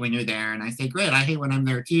because I hate when you're there. And I say, great, I hate when I'm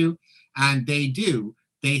there too. And they do.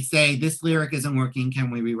 They say, this lyric isn't working.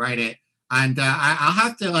 Can we rewrite it? And I'll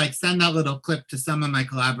have to send that little clip to some of my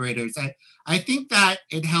collaborators. I think that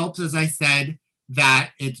it helps, as I said,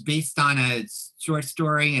 that it's based on a short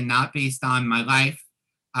story and not based on my life.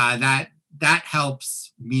 That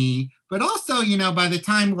helps me. But also, by the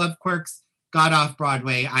time Love Quirks got off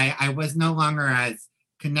Broadway, I was no longer as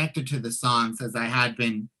connected to the songs as I had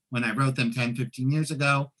been when I wrote them 10, 15 years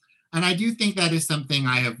ago. And I do think that is something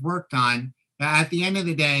I have worked on. But at the end of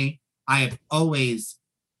the day, I have always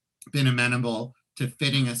been amenable to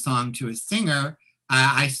fitting a song to a singer.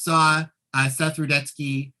 I saw Seth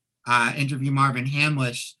Rudetsky interview Marvin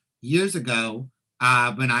Hamlish years ago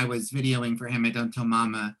when I was videoing for him at Don't Tell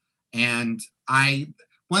Mama. And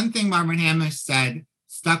one thing Marvin Hamlish said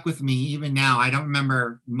stuck with me even now. I don't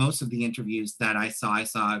remember most of the interviews that I saw. I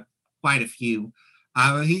saw quite a few.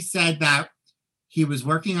 He said that he was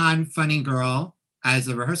working on Funny Girl as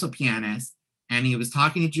a rehearsal pianist, and he was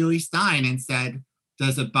talking to Julie Stein and said,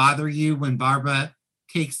 does it bother you when Barbara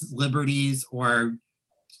takes liberties or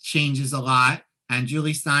changes a lot? And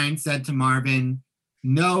Julie Stein said to Marvin,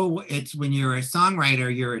 no, it's when you're a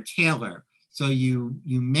songwriter, you're a tailor. So you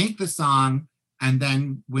make the song, and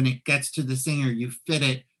then when it gets to the singer, you fit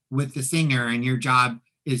it with the singer, and your job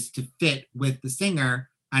is to fit with the singer,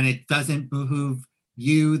 and it doesn't behoove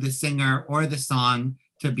you, the singer, or the song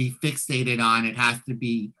to be fixated on. It has to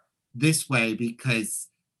be this way because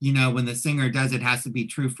when the singer does it has to be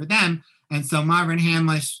true for them. And so Marvin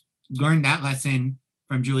Hamlish learned that lesson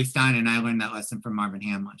from Julie Stein, and I learned that lesson from Marvin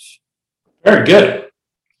Hamlish. Very good.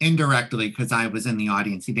 Indirectly, because I was in the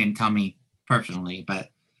audience. He didn't tell me personally, but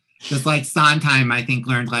just like Sondheim, I think,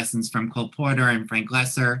 learned lessons from Cole Porter and Frank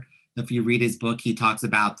Lesser. If you read his book, he talks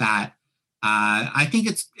about that. I think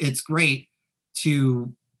it's great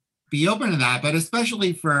to be open to that, but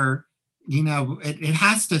especially for, it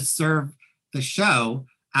has to serve the show.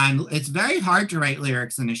 And it's very hard to write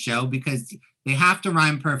lyrics in a show because they have to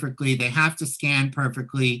rhyme perfectly. They have to scan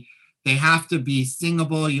perfectly. They have to be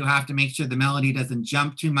singable. You have to make sure the melody doesn't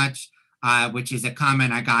jump too much, which is a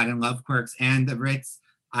comment I got in Love Quirks and the Ritz.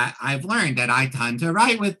 I've learned that I tend to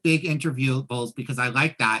write with big intervalables because I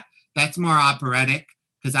like that. That's more operatic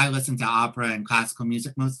because I listen to opera and classical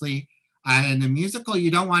music mostly. In the musical,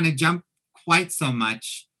 you don't want to jump quite so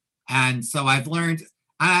much. And so I've learned,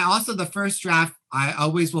 also the first draft, I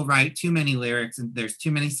always will write too many lyrics and there's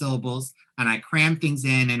too many syllables and I cram things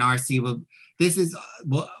in, and RC will, this is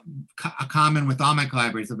common with all my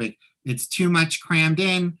collaborators, like it's too much crammed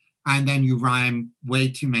in and then you rhyme way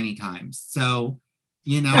too many times. So,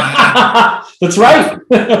 that's right.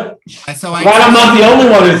 So I'm not the only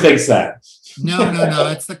one who thinks that. No,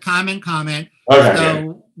 it's the common comment. Okay.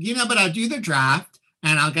 So, but I'll do the draft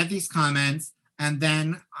and I'll get these comments and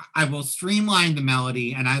then I will streamline the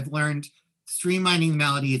melody. And I've learned streamlining the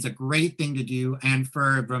melody is a great thing to do. And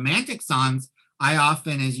for romantic songs, I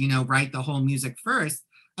often, as you know, write the whole music first.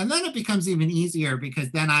 And then it becomes even easier because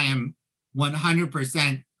then I am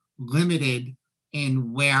 100% limited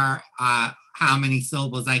in where, how many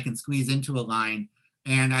syllables I can squeeze into a line.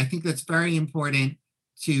 And I think that's very important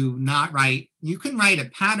to not write. You can write a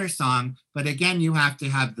patter song, but again, you have to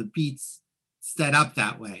have the beats set up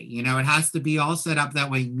that way. It has to be all set up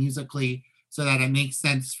that way musically so that it makes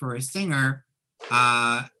sense for a singer. So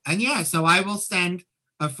I will send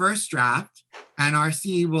a first draft and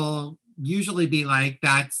RC will usually be like,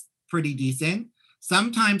 that's pretty decent.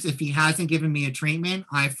 Sometimes if he hasn't given me a treatment,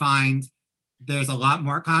 I find there's a lot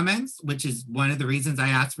more comments, which is one of the reasons I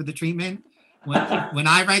asked for the treatment. When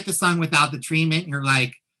I write the song without the treatment, you're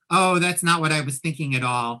like, oh, that's not what I was thinking at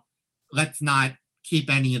all. Let's not keep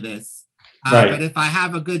any of this. But if I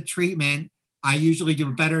have a good treatment, I usually do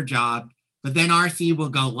a better job. But then RC will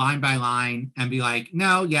go line by line and be like,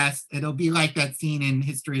 no, yes, it'll be like that scene in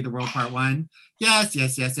History of the World Part 1. Yes,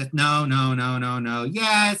 yes, yes, yes, no, no, no, no, no,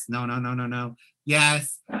 yes, no, no, no, no, no,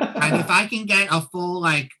 yes. And if I can get a full,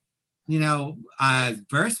 like,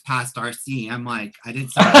 verse past RC, I'm like, I did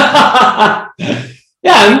something.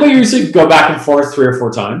 Yeah, and we usually go back and forth 3 or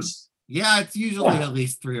 4 times. Yeah, it's usually at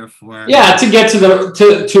least 3 or 4. Yeah, to get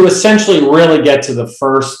to essentially really get to the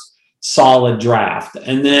first solid draft,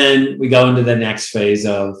 and then we go into the next phase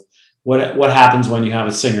of what happens when you have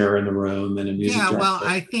a singer in the room and a music director. Well,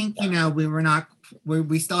 I think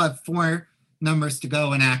we still have 4 numbers to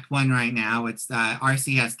go in Act 1 right now. It's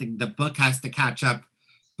RC the book has to catch up,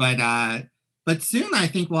 but soon I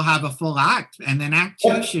think we'll have a full act, and then Act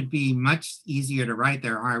 2 should be much easier to write.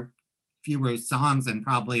 There are fewer songs and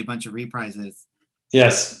probably a bunch of reprises.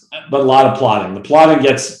 Yes, but a lot of plotting. The plotting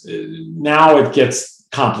gets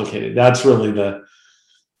complicated. That's really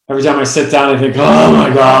every time I sit down, I think, oh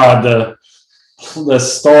my God, the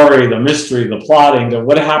story, the mystery, the plotting,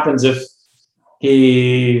 what happens if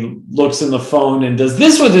he looks in the phone and does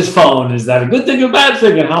this with his phone? Is that a good thing or a bad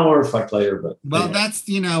thing? And how will reflect later? But anyway. That's,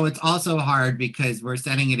 it's also hard because we're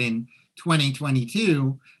setting it in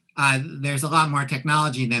 2022. There's a lot more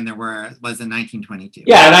technology than there was in 1922.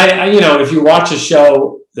 Yeah, and I if you watch a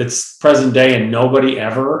show that's present day and nobody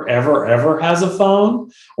ever has a phone,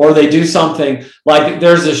 or they do something like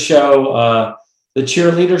there's a show, the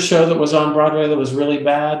cheerleader show that was on Broadway that was really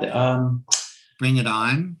bad. Bring It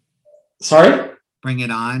On. Sorry? Bring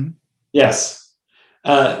It On. Yes.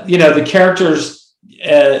 The characters,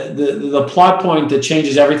 the plot point that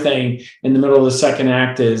changes everything in the middle of the second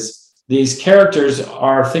act is these characters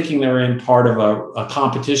are thinking they're in part of a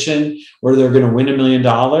competition where they're going to win $1 million.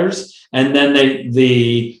 And then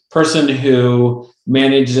the person who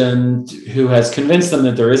managed them, who has convinced them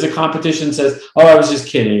that there is a competition, says, oh, I was just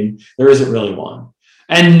kidding. There isn't really one.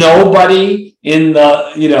 And nobody in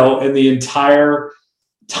the entire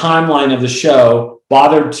timeline of the show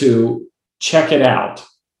bothered to check it out.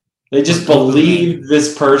 They just believed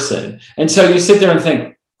this person. And so you sit there and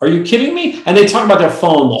think, are you kidding me? And they talk about their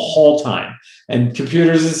phone the whole time and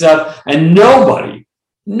computers and stuff. And nobody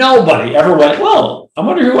ever went, well, I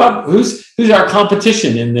wonder who's our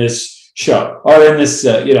competition in this show or in this,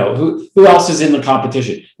 who else is in the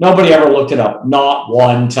competition? Nobody ever looked it up. Not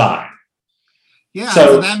one time. Yeah.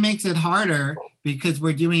 So that makes it harder because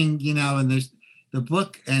we're doing, in the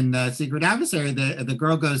book and the Secret Adversary, the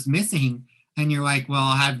girl goes missing and you're like,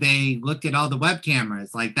 well, have they looked at all the web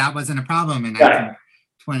cameras? Like that wasn't a problem in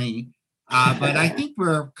 1920. But I think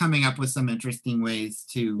we're coming up with some interesting ways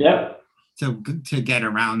to get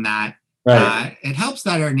around that. Right. It helps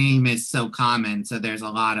that our name is so common, so there's a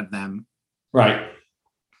lot of them. Right.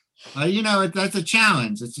 That's a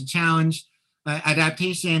challenge. It's a challenge.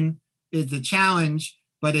 Adaptation is a challenge,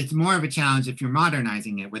 but it's more of a challenge if you're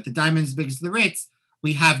modernizing it. With The Diamond As Big As the Ritz,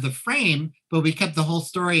 we have the frame, but we kept the whole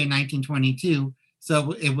story in 1922.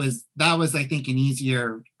 So that was, I think, an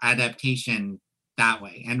easier adaptation that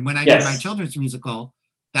way. And when I did my children's musical,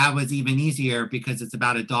 that was even easier because it's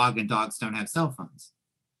about a dog and dogs don't have cell phones.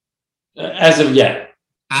 As of yet.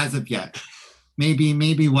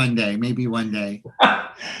 Maybe one day.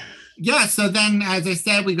 Yeah. So then, as I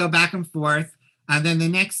said, we go back and forth. And then the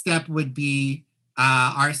next step would be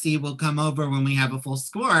RC will come over when we have a full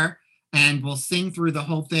score and we'll sing through the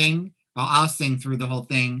whole thing. Well, I'll sing through the whole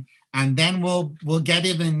thing. And then we'll get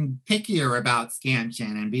even pickier about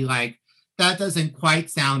scansion and be like, that doesn't quite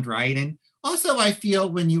sound right. And also I feel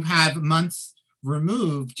when you have months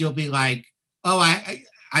removed, you'll be like, oh,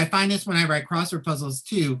 I find this when I write crossword puzzles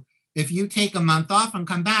too. If you take a month off and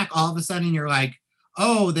come back, all of a sudden you're like,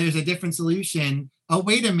 oh, there's a different solution. Oh,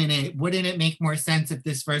 wait a minute. Wouldn't it make more sense if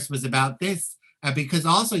this verse was about this? Because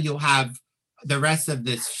also you'll have the rest of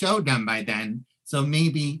this show done by then. So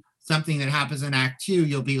maybe something that happens in Act 2,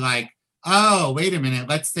 you'll be like, oh, wait a minute.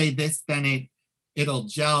 Let's say this, then it'll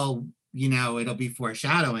gel, it'll be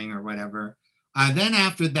foreshadowing or whatever. Then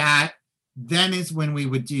after that, then is when we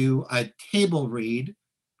would do a table read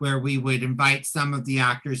where we would invite some of the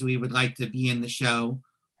actors we would like to be in the show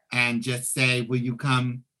and just say, will you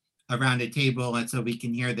come around a table and so we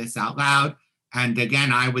can hear this out loud? And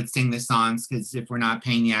again, I would sing the songs because if we're not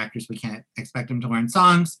paying the actors, we can't expect them to learn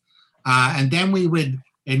songs. And then we would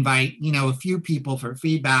invite, a few people for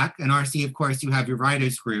feedback. And RC, of course, you have your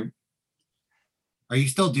writers group. Are you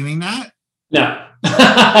still doing that? No.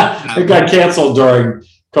 It got canceled during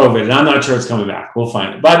COVID, and I'm not sure it's coming back. We'll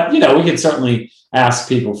find it. But, we can certainly ask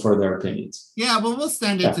people for their opinions. Yeah, well, we'll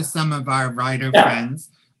send it to some of our writer friends,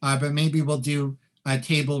 but maybe we'll do a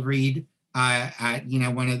table read at,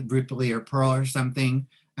 one of Ripley or Pearl or something,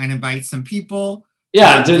 and invite some people.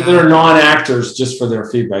 Yeah, they're non-actors just for their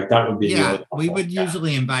feedback. That would be really we would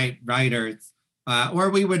usually invite writers, or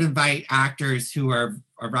we would invite actors who are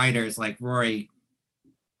writers like Rory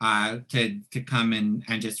to come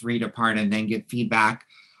and just read a part and then give feedback.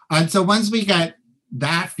 And so once we get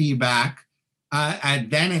that feedback, and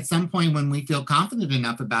then at some point when we feel confident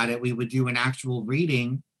enough about it, we would do an actual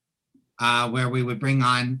reading where we would bring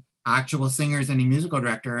on actual singers and a musical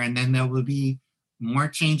director, and then there will be more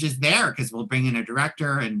changes there because we'll bring in a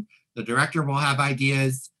director and the director will have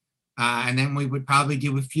ideas, and then we would probably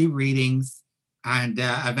do a few readings, and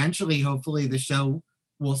eventually, hopefully, the show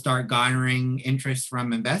will start garnering interest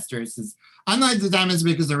from investors. Unlike The Diamonds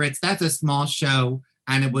Because the Ritz, that's a small show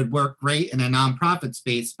and it would work great in a nonprofit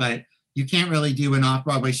space, but you can't really do an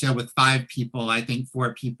off-Broadway show with 5 people. I think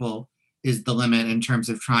 4 people is the limit in terms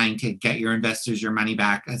of trying to get your investors your money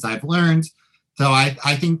back, as I've learned. So I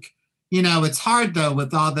think, it's hard though,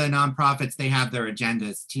 with all the nonprofits, they have their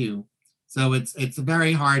agendas too. So it's a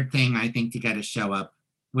very hard thing, I think, to get a show up.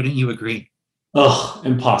 Wouldn't you agree? Oh,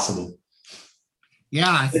 impossible.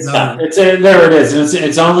 Yeah. There it is.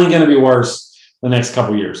 It's only going to be worse the next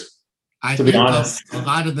couple of years, to be honest. A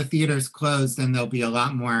lot of the theaters closed and there'll be a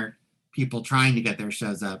lot more people trying to get their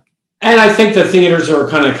shows up. And I think the theaters that are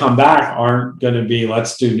going to come back aren't going to be,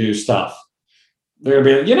 let's do new stuff. They're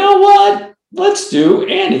going to be, you know what? Let's do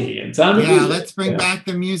Annie. Let's bring back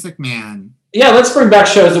The Music Man. Yeah, let's bring back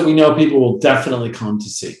shows that we know people will definitely come to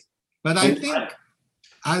see. But I think,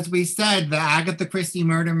 as we said, the Agatha Christie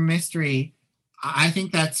murder mystery, I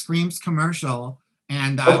think that screams commercial.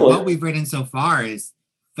 And what we've written so far is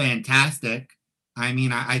fantastic. I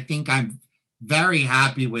mean, I think I'm very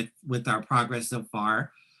happy with our progress so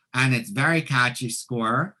far. And it's very catchy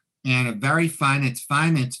score and very fun. It's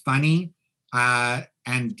fun. It's funny.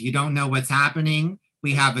 And you don't know what's happening.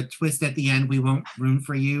 We have a twist at the end we won't ruin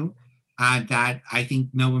for you that I think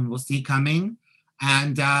no one will see coming.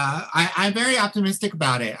 And I'm very optimistic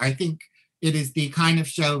about it. I think it is the kind of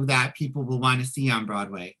show that people will want to see on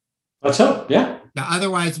Broadway. Let's hope, yeah.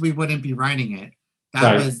 Otherwise, we wouldn't be writing it.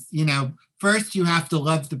 That was, first you have to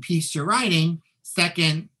love the piece you're writing.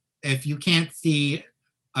 Second, if you can't see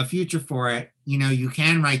a future for it, you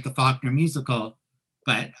can write the Faulkner musical,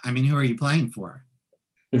 but I mean, who are you playing for?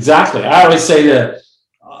 Exactly. I always say to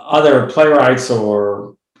other playwrights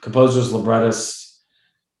or composers, librettists,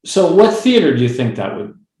 so what theater do you think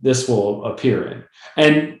this will appear in?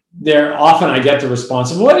 And often I get the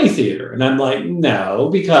response of, well, any theater. And I'm like, no,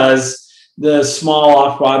 because the small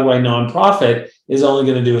off-Broadway nonprofit is only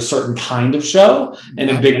going to do a certain kind of show, and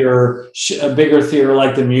a bigger theater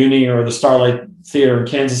like the Muni or the Starlight Theater in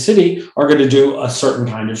Kansas City are going to do a certain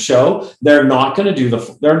kind of show. They're not going to do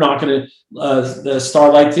the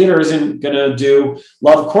Starlight Theater isn't going to do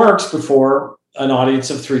Love Quirks before an audience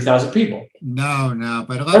of 3,000 people. No,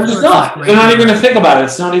 but they're just not. They're not even going to think about it.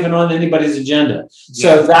 It's not even on anybody's agenda.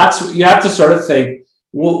 So you have to sort of think,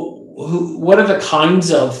 well, what are the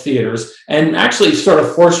kinds of theaters, and actually sort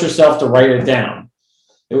of force yourself to write it down.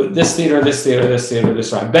 This theater, this theater, this theater, this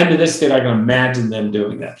theater. I've been to this theater. I can imagine them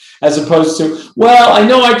doing that, as opposed to, well, I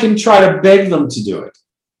know I can try to beg them to do it,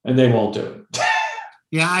 and they won't do it.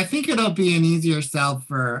 Yeah, I think it'll be an easier sell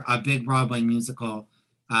for a big Broadway musical.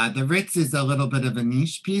 The Ritz is a little bit of a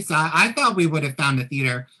niche piece. I thought we would have found a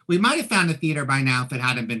theater. We might have found a theater by now if it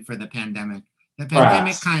hadn't been for the pandemic. The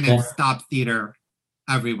pandemic kind of stopped theater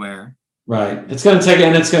everywhere. Right. It's going to take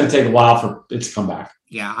a while for it to come back.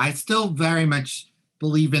 Yeah, I still very much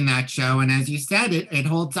believe in that show. And as you said, it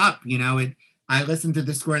holds up. I listened to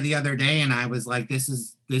the score the other day and I was like, this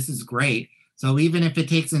is great. So even if it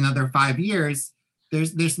takes another 5 years,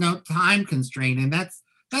 there's no time constraint. And that's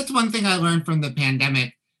one thing I learned from the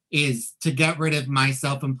pandemic, is to get rid of my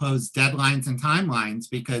self-imposed deadlines and timelines,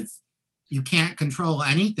 because you can't control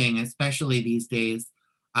anything, especially these days.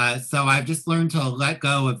 So I've just learned to let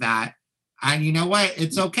go of that. And you know what?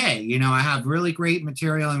 It's okay. I have really great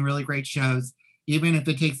material and really great shows. Even if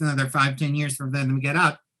it takes another 5-10 years for them to get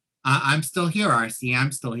up, I'm still here, RC.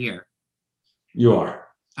 I'm still here. You are.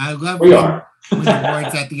 I love when the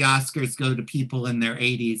awards at the Oscars go to people in their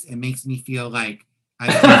 80s. It makes me feel like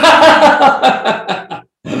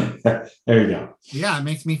there you go. Yeah, it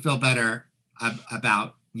makes me feel better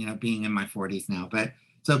about being in my 40s now. But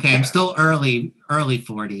it's okay. I'm still early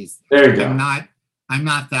 40s. There you go. I'm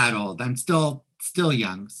not that old. I'm still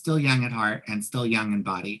young at heart and still young in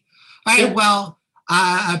body. All right. Well,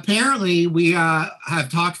 apparently we have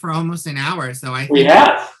talked for almost an hour, so I think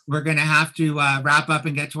we're going to have to wrap up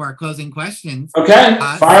and get to our closing questions. Okay,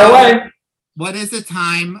 fire away. What is the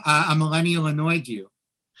time a millennial annoyed you?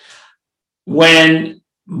 When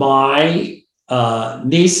my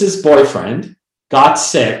niece's boyfriend got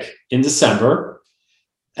sick in December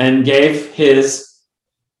and gave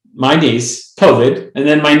my niece COVID, and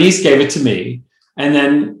then my niece gave it to me, and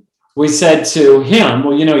then we said to him,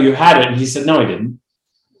 well, you had it, and he said, no, I didn't.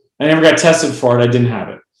 I never got tested for it. I didn't have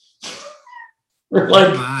it. We're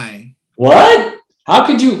like, what? How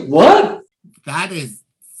could you? What? That is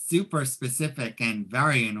super specific and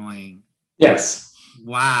very annoying. Yes.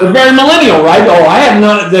 Wow. We're very millennial, right? Oh, I have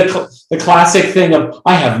not the classic thing of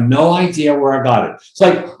I have no idea where I got it. It's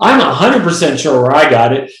like I'm 100% sure where I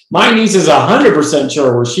got it. My niece is 100%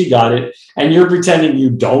 sure where she got it, and you're pretending you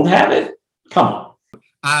don't have it? Come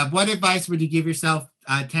on. What advice would you give yourself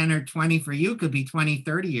 10 or 20? For you could be 20,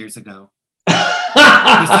 30 years ago.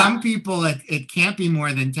 For some people, it can't be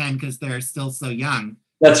more than 10 because they're still so young.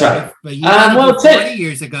 That's right. But you 40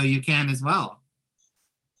 years ago, you can as well.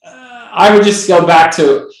 I would just go back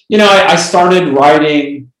to, I started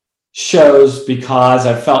writing shows because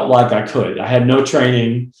I felt like I could. I had no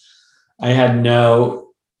training. I had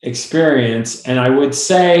no experience. And I would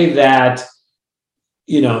say that,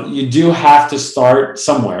 you do have to start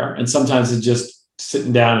somewhere. And sometimes it's just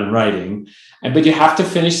sitting down and writing. But you have to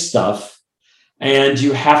finish stuff. And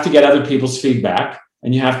you have to get other people's feedback.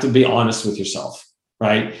 And you have to be honest with yourself,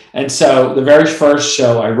 right? And so the very first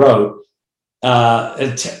show I wrote,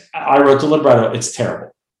 I wrote the libretto. It's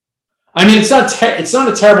terrible. I mean, it's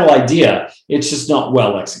not a terrible idea. It's just not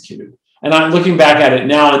well executed. And I'm looking back at it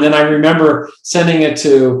now, and then I remember sending it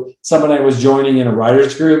to someone I was joining in a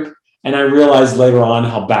writers group, and I realized later on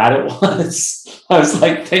how bad it was. I was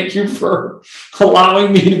like, "Thank you for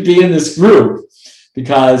allowing me to be in this group,"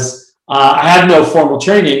 because I had no formal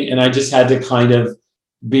training, and I just had to kind of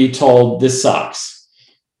be told this sucks.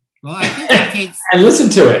 Well, I think it takes and listen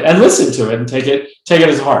to it and take it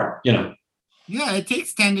as heart, Yeah, it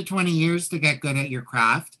takes 10 to 20 years to get good at your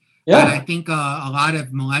craft. Yeah. And I think a lot of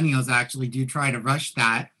millennials actually do try to rush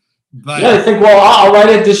that. But yeah, they think, well, I'll write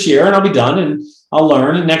it this year and I'll be done and I'll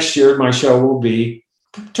learn. And next year my show will be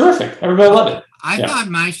terrific. Everybody will love it. I thought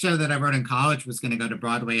my show that I wrote in college was going to go to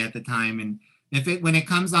Broadway at the time. And when it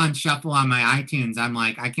comes on shuffle on my iTunes, I'm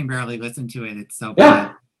like, I can barely listen to it. It's so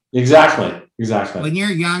bad. Exactly. When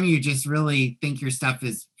you're young, you just really think your stuff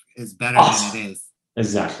is better than it is.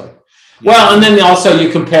 Exactly. Yeah. Well, and then also you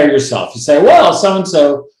compare yourself. You say, well,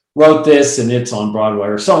 so-and-so wrote this and it's on Broadway,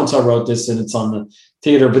 or so-and-so wrote this and it's on the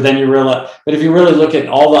theater. But then you realize, but if you really look at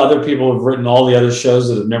all the other people who've written all the other shows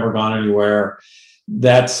that have never gone anywhere,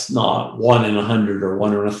 that's not 1 in 100 or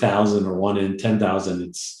 1 in 1,000 or 1 in 10,000.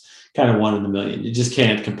 It's kind of 1 in a million. You just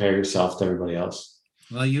can't compare yourself to everybody else.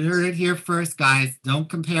 Well, you heard it here first, guys. Don't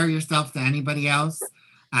compare yourself to anybody else.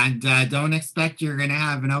 And don't expect you're going to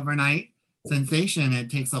have an overnight sensation. It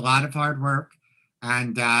takes a lot of hard work.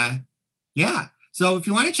 And so if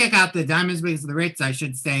you want to check out the Diamonds, Wigs, the Ritz, I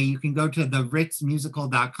should say, you can go to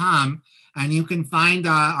theritzmusical.com and you can find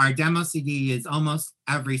our demo CD is almost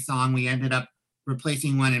every song. We ended up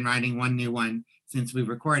replacing one and writing one new one since we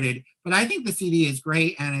recorded. But I think the CD is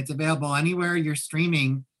great and it's available anywhere you're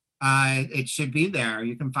streaming. It should be there.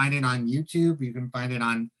 You can find it on YouTube. You can find it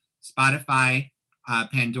on Spotify,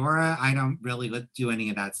 Pandora. I don't really do any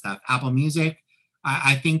of that stuff. Apple Music.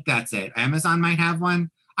 I think that's it. Amazon might have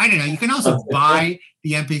one. I don't know. You can also buy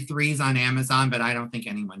the MP3s on Amazon, but I don't think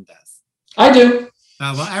anyone does. I do.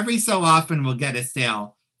 Well, every so often we'll get a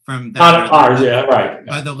sale from that.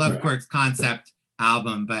 Right. The Love Quirks concept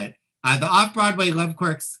album, but the Off-Broadway Love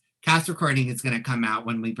Quirks cast recording is going to come out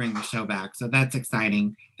when we bring the show back. So that's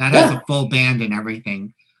exciting. That has a full band and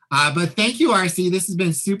everything. But thank you, RC. This has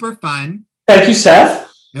been super fun. Thank you,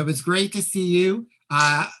 Seth. It was great to see you.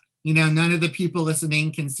 None of the people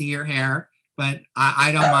listening can see your hair, but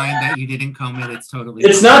I don't mind that you didn't comb it. It's totally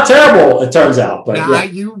It's not terrible, it turns out. But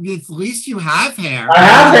at least you have hair. I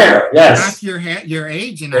have hair, yes. Half your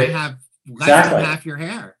age, and I have less than half your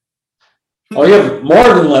hair. Oh, you have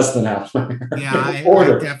more than less than half. Yeah,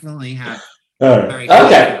 I definitely have. Okay.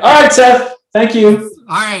 All right, Seth. Thank you.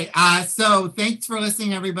 All right. So thanks for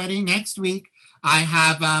listening, everybody. Next week, I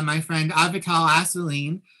have my friend Avital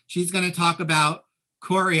Asaline. She's going to talk about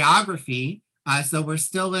choreography. So we're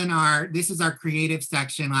still in this is our creative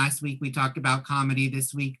section. Last week, we talked about comedy.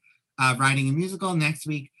 This week, writing a musical. Next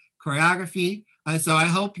week, choreography. So I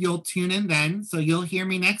hope you'll tune in then. So you'll hear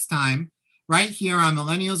me next time. Right here on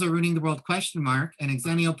Millennials Are Ruining the World ? And a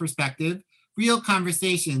Xennial Perspective real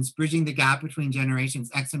conversations bridging the gap between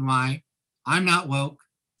generations X and Y. I'm not woke,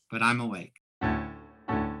 but I'm awake.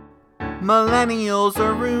 Millennials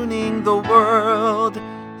are ruining the world.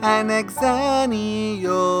 An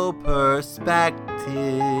Xennial perspective.